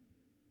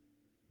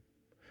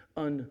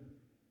an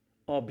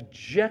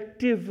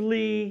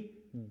objectively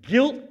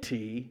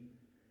guilty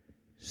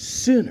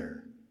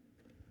sinner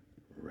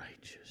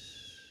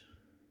righteous?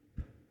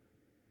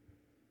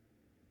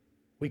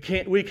 We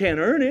can't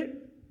earn it.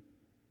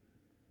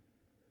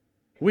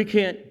 We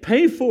can't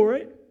pay for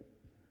it.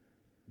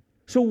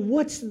 So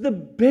what's the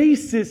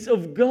basis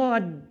of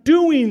God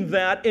doing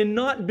that and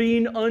not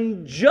being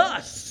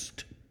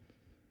unjust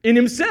in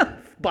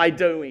Himself by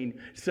doing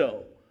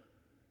so?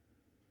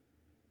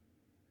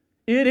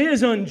 It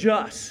is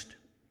unjust.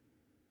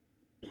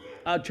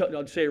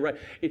 I'll say it right.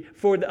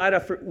 For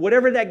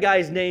whatever that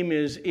guy's name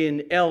is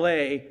in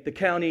L.A., the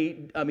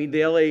county,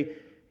 the L.A.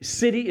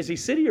 city, is he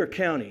city or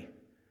county?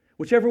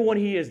 Whichever one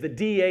he is, the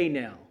DA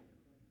now.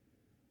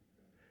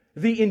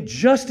 The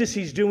injustice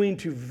he's doing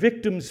to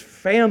victims'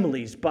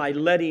 families by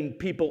letting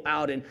people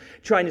out and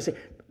trying to say,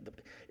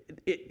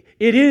 it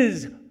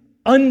is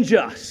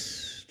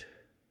unjust.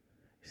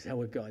 Is that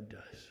what God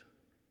does?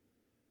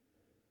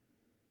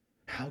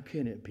 How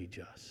can it be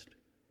just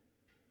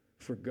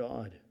for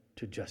God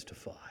to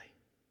justify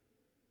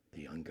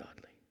the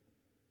ungodly,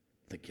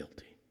 the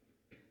guilty?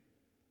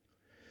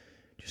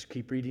 Just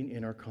keep reading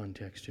in our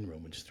context in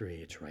Romans 3.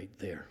 It's right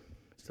there.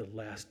 It's the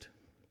last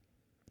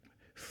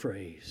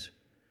phrase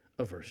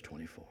of verse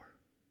 24.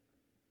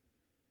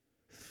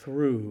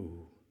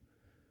 Through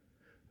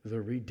the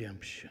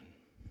redemption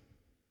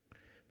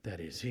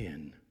that is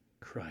in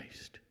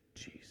Christ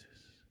Jesus.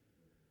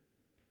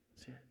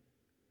 That's it.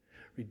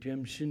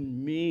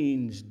 Redemption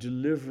means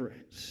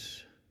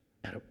deliverance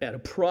at a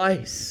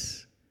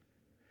price.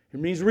 It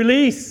means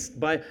release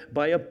by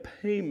a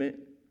payment.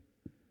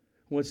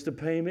 What's the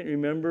payment?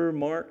 Remember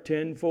Mark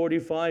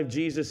 10:45.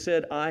 Jesus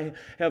said, I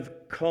have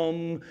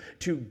come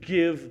to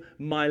give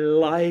my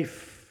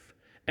life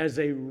as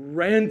a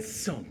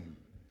ransom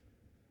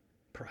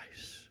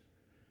price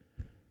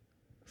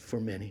for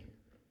many.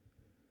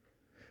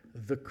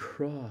 The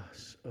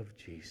cross of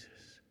Jesus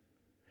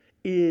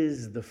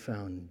is the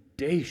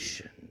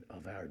foundation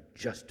of our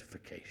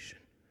justification,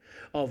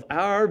 of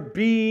our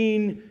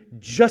being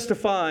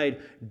justified,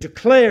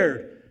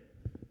 declared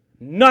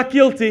not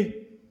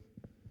guilty.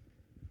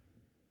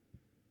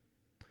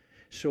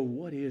 So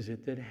what is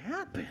it that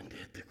happened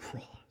at the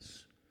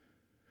cross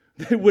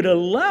that would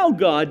allow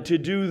God to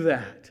do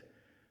that?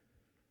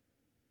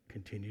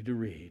 Continue to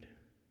read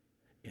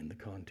in the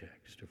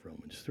context of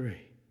Romans 3.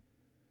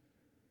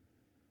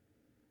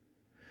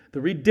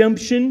 The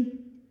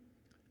redemption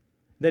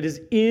that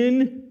is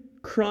in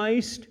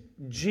Christ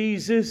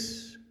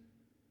Jesus,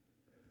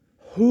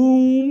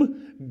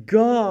 whom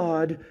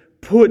God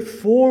put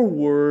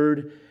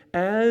forward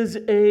as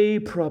a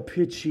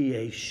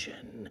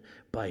propitiation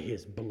by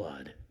His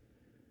blood,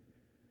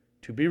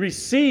 to be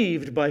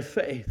received by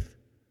faith.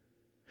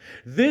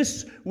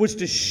 This was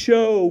to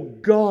show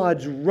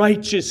God's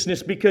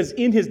righteousness because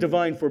in His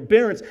divine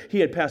forbearance He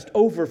had passed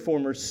over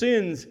former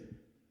sins.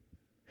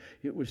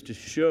 It was to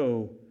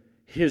show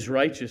His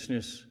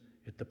righteousness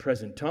at the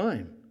present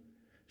time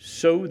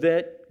so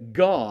that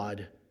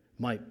God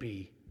might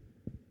be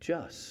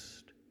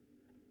just.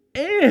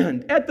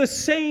 And at the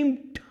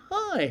same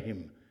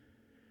time,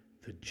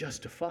 the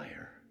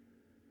justifier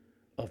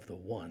of the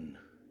one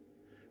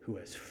who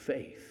has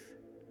faith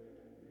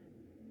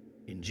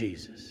in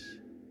Jesus.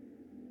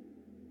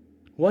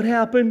 What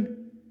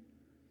happened?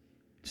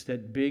 It's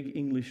that big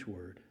English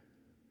word,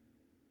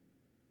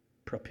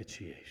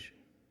 propitiation,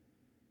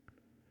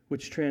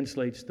 which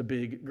translates the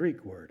big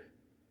Greek word,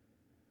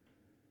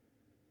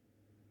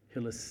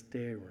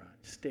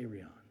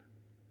 hilasterion.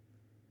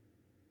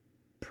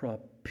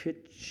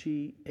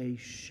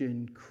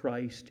 Propitiation.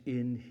 Christ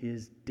in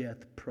His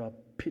death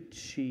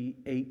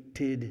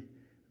propitiated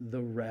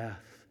the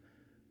wrath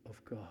of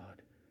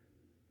God.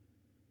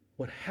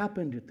 What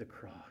happened at the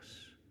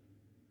cross,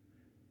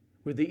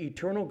 where the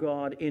eternal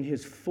God in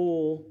His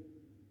full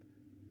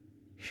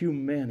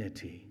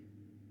humanity,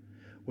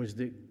 was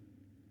that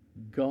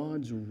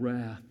God's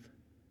wrath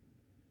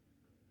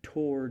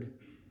toward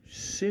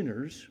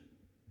sinners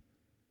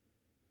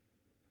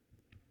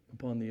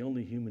upon the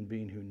only human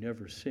being who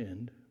never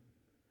sinned.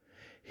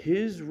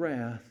 His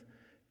wrath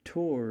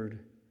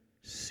toward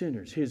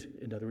sinners.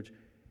 In other words,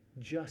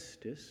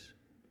 justice,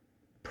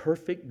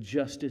 perfect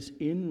justice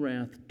in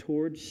wrath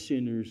toward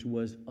sinners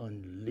was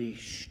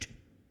unleashed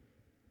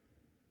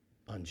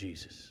on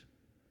Jesus.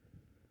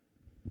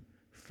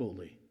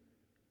 Fully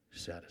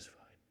satisfied.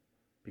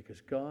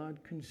 Because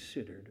God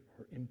considered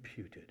or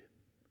imputed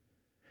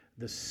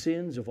the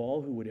sins of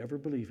all who would ever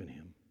believe in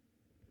Him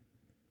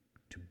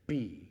to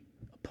be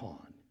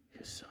upon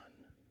His Son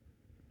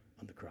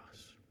on the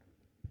cross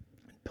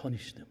and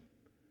punish them.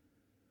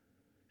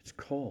 It's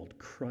called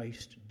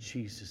Christ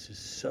Jesus'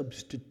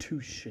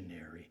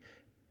 substitutionary,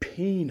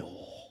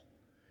 penal,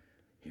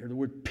 hear the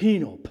word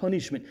penal,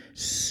 punishment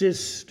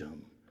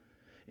system.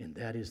 And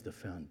that is the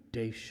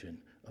foundation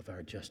of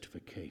our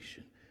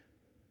justification.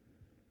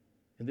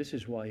 And this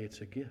is why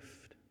it's a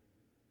gift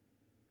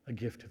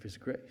of His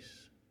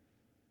grace.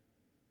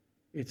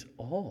 It's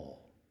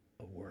all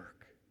a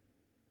work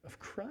of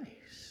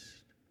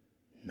Christ,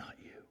 not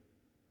you.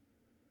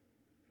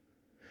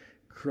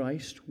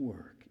 Christ's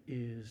work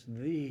is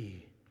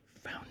the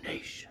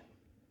foundation.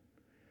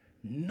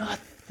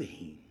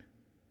 Nothing,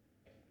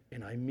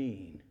 and I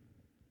mean,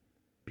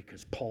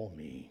 because Paul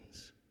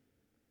means,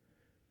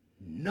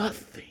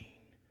 nothing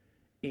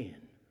in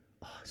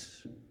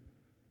us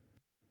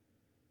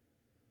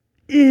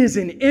is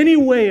in any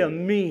way a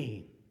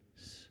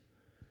means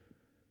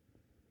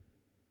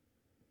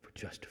for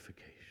justification.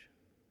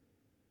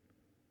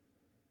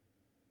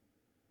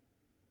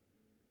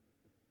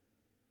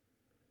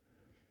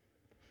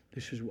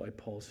 This is why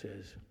Paul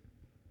says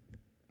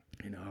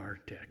in our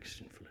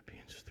text in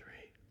Philippians 3,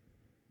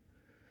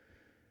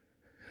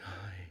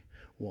 I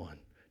want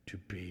to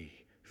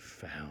be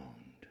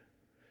found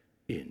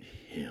in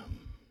Him,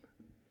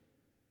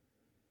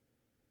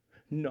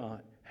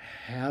 not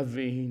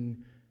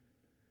having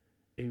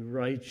a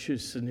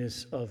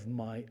righteousness of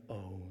my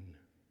own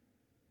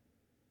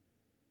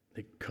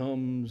that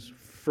comes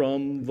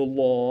from the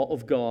law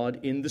of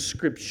God in the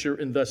Scripture,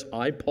 and thus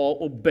I, Paul,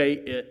 obey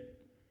it.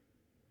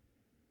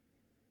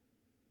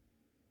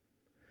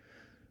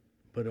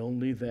 But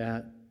only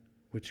that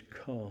which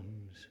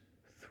comes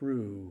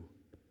through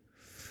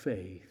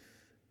faith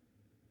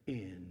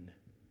in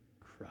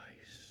Christ.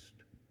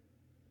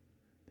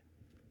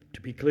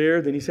 To be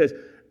clear, then he says,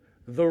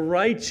 the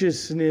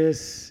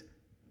righteousness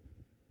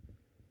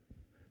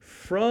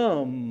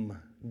from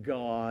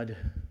God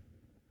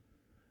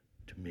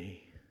to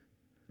me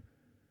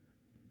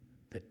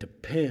that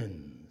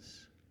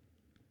depends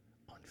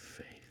on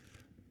faith.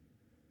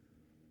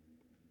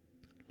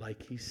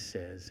 Like he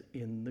says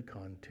in the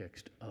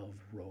context of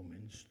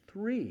Romans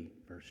 3,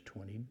 verse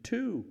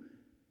 22.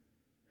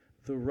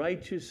 The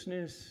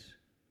righteousness,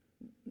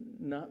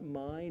 not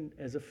mine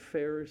as a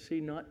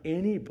Pharisee, not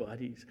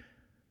anybody's.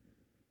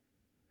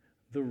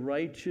 The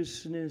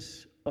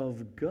righteousness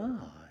of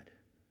God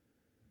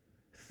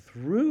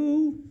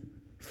through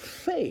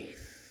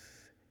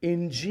faith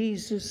in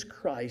Jesus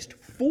Christ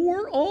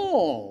for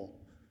all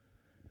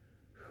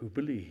who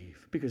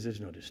believe. Because there's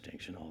no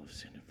distinction. All have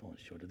sinned and fallen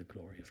short of the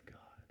glory of God.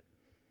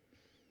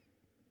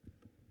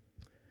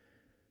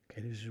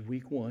 Okay, this is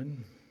week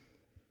 1.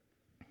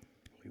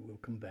 We will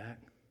come back.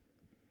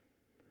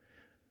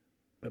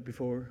 But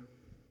before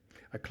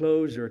I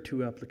close, there are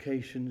 2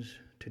 applications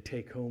to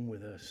take home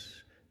with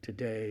us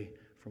today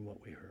from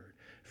what we heard.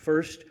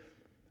 First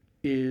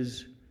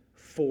is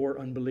for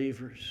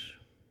unbelievers,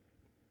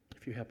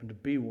 if you happen to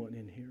be one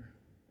in here.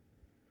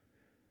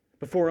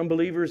 But for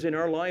unbelievers in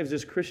our lives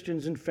as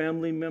Christians and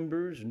family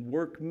members and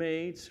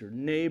workmates or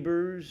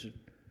neighbors,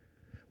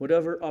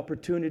 whatever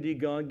opportunity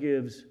God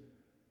gives,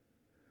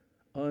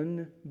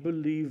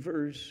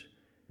 unbelievers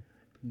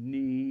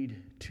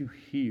need to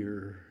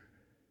hear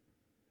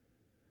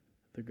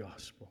the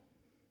gospel.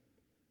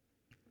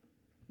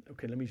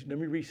 Okay, let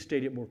me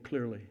restate it more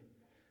clearly.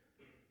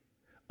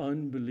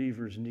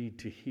 Unbelievers need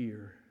to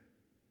hear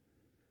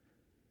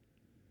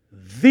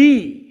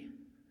the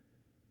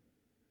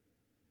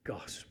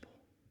gospel.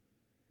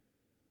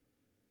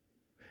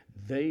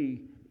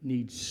 They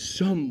need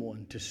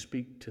someone to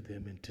speak to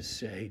them and to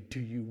say, do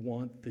you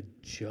want the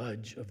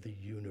judge of the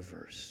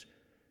universe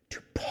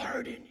to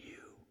pardon you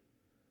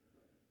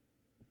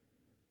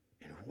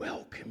and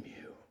welcome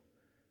you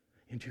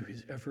into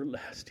his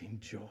everlasting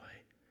joy?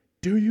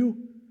 Do you?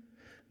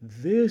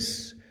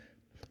 This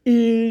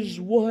is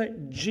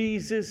what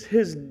Jesus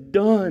has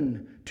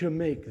done to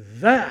make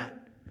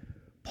that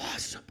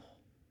possible.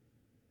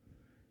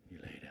 You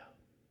lay down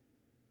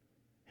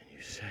and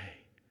you say,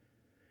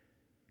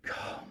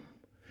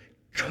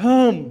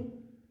 come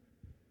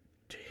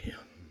to him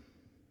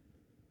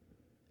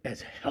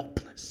as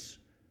helpless,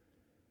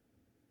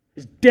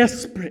 as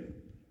desperate,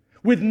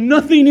 with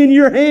nothing in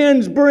your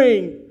hands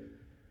bring,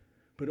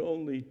 but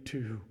only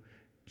to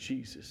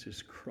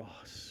Jesus'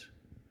 cross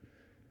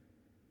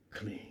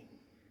cling.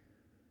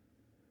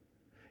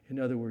 In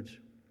other words,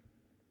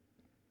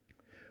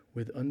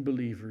 with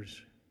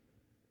unbelievers,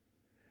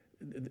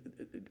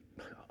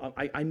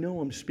 I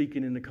know I'm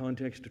speaking in the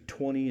context of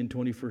 20 and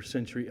 21st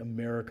century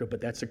America, but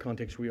that's the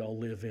context we all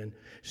live in.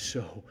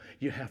 So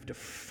you have to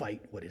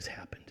fight what has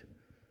happened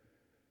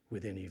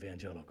within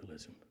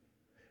evangelicalism.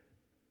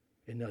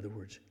 In other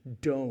words,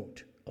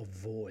 don't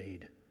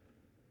avoid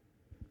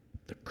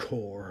the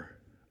core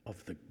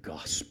of the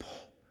gospel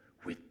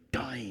with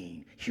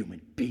dying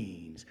human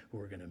beings who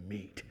are going to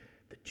meet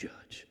the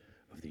judge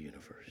of the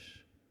universe.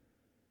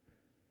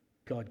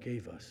 God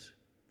gave us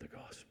the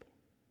gospel.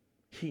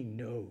 He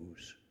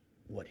knows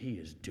what he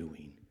is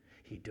doing.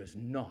 He does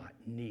not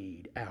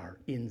need our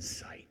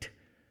insight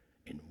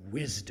and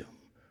wisdom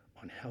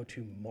on how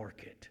to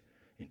market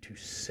and to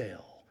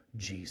sell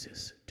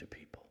Jesus to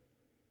people.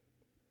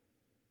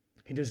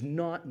 He does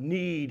not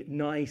need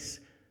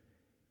nice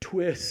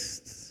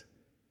twists.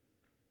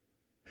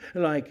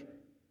 Like,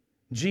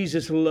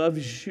 Jesus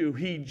loves you.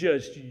 He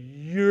just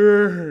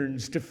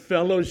yearns to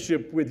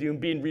fellowship with you and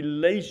be in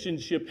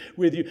relationship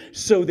with you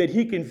so that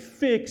he can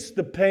fix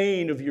the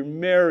pain of your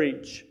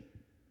marriage.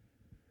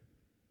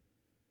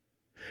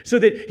 So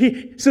that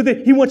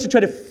he wants to try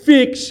to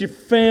fix your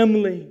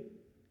family.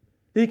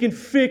 That he can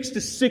fix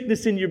the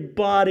sickness in your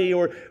body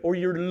or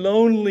your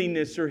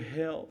loneliness or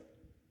health.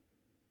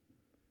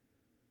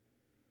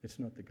 It's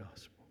not the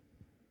gospel.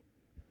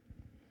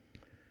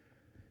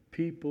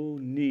 People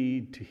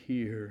need to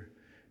hear,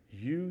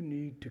 you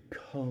need to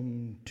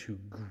come to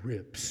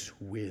grips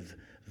with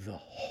the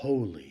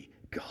holy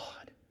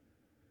God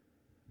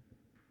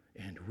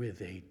and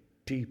with a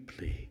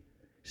deeply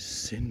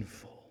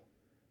sinful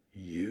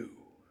you.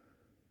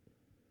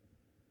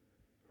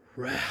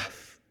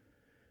 Wrath,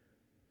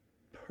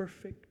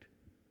 perfect,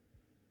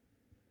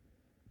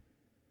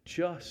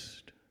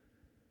 just,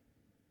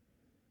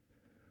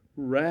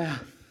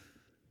 wrath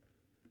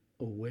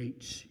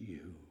awaits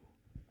you.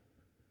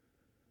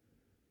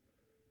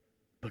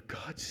 But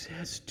God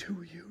says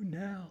to you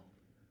now,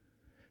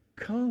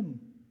 come,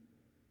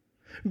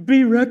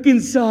 be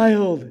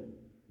reconciled.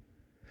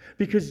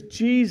 Because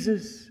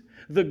Jesus,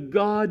 the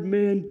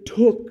God-man,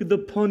 took the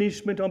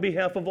punishment on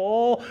behalf of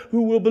all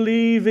who will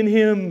believe in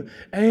him.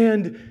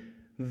 And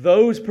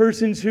those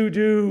persons who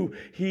do,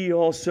 he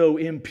also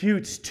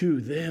imputes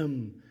to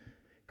them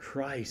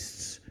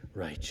Christ's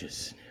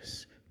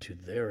righteousness to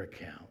their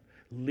account,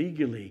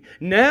 legally,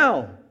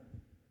 now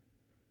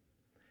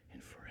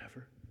and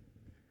forever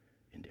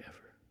and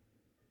ever.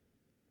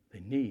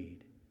 They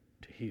need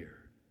to hear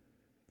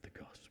the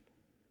gospel.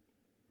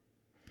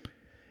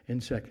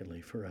 And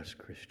secondly, for us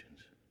Christians,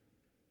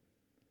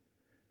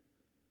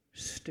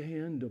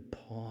 stand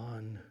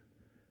upon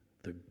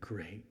the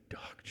great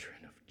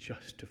doctrine of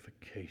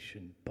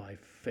justification by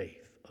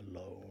faith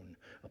alone,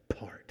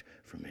 apart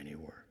from any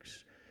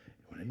works.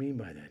 What I mean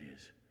by that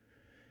is,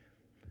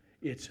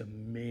 it's a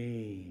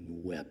main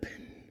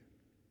weapon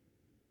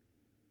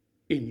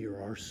in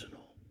your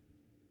arsenal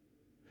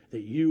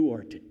that you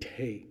are to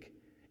take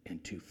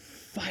and to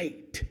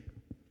fight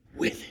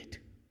with it.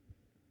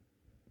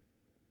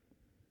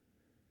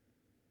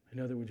 In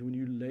other words, when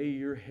you lay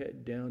your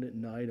head down at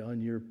night on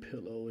your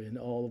pillow and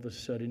all of a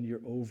sudden you're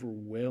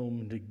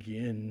overwhelmed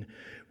again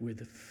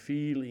with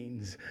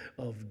feelings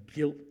of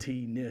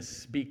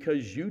guiltiness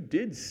because you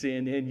did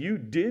sin and you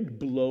did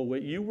blow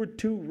it. You were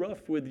too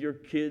rough with your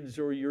kids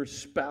or your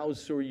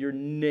spouse or your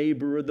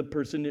neighbor or the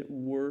person at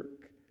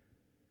work.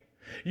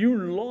 You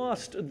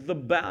lost the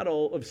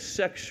battle of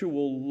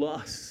sexual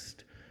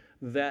lust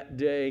that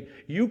day.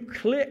 You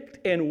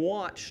clicked and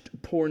watched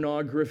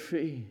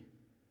pornography.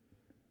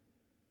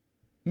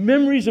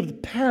 Memories of the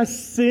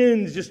past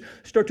sins just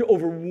start to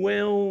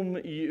overwhelm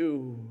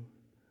you.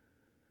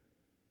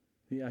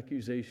 The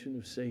accusation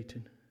of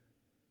Satan.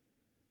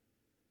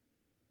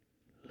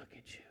 Look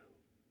at you.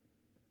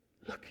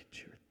 Look at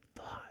your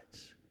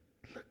thoughts.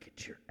 Look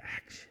at your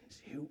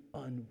actions, you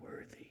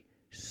unworthy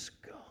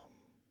scum.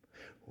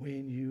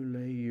 When you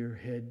lay your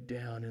head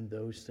down and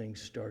those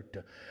things start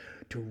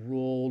to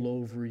roll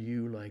over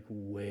you like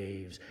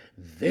waves,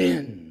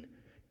 then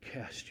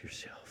cast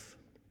yourself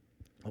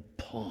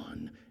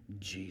upon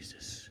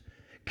Jesus.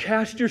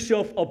 Cast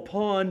yourself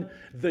upon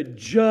the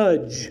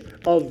judge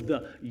of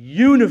the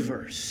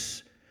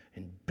universe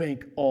and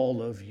bank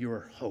all of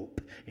your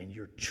hope and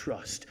your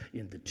trust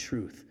in the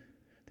truth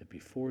that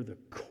before the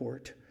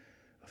court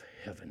of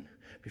heaven,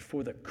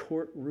 before the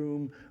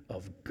courtroom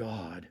of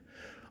God,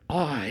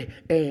 I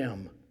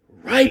am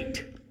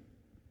right.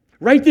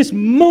 Right this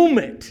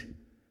moment.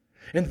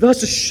 And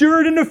thus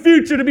assured in the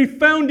future to be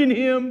found in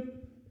Him.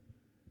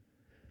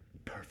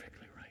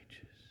 Perfectly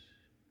righteous.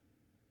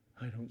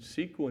 I don't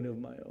seek one of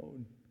my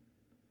own.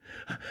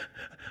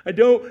 I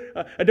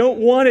don't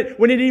want it.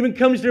 When it even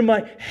comes to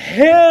my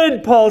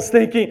head, Paul's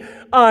thinking,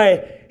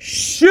 I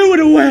shoo it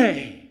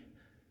away.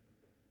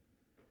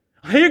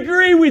 I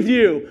agree with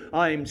you.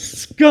 I'm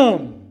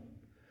scum.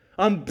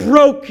 I'm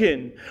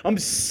broken. I'm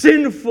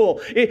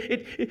sinful.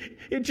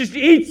 It just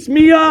eats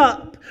me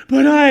up.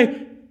 But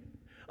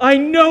I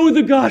know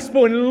the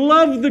gospel and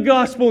love the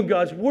gospel, and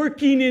God's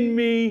working in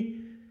me.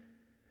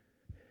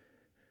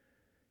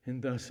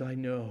 And thus I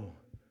know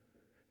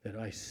that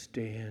I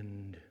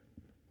stand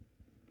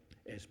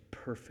as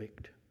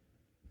perfect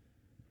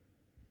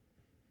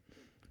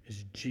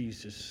as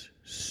Jesus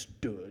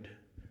stood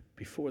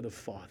before the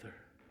Father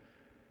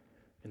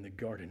in the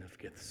Garden of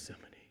Gethsemane.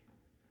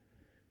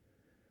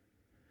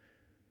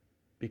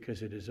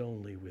 Because it is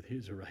only with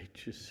His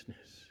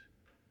righteousness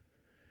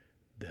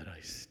that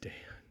I stand.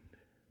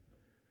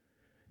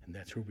 And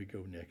that's where we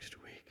go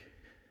next week.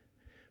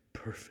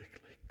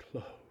 Perfectly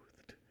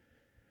clothed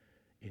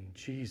in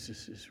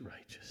Jesus'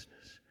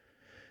 righteousness.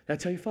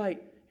 That's how you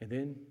fight. And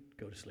then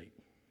go to sleep.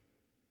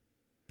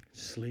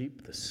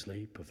 Sleep the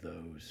sleep of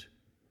those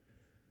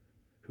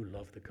who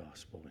love the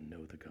gospel and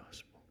know the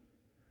gospel.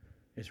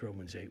 As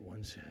Romans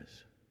 8:1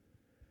 says,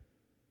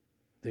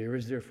 there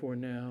is therefore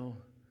now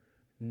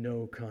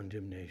no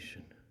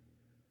condemnation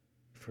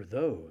for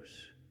those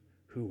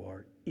who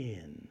are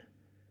in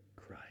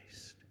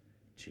Christ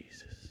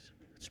Jesus.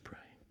 Let's pray.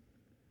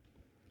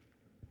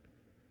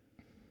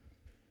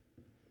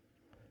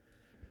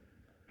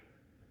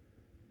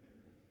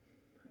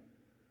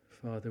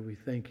 Father, we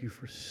thank you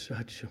for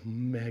such a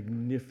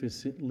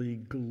magnificently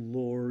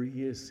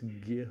glorious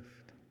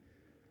gift.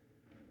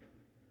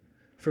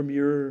 From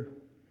your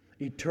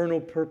eternal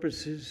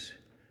purposes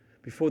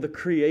before the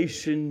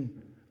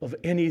creation of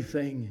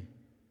anything,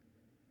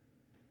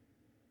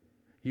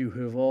 you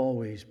have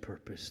always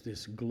purposed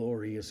this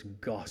glorious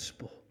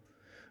gospel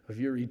of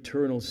your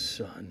eternal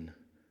Son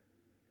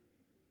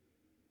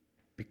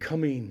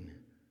becoming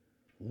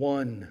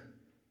one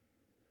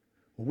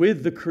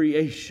with the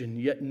creation,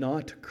 yet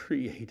not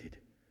created,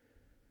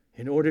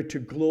 in order to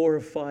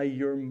glorify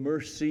your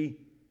mercy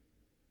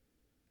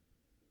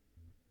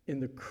in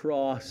the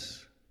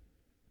cross,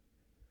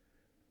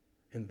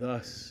 and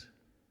thus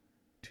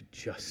to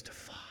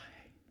justify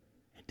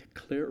and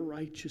declare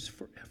righteous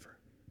forever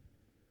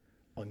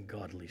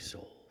ungodly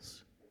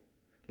souls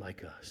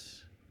like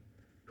us,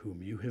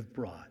 whom you have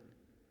brought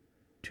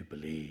to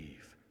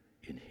believe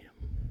in Him.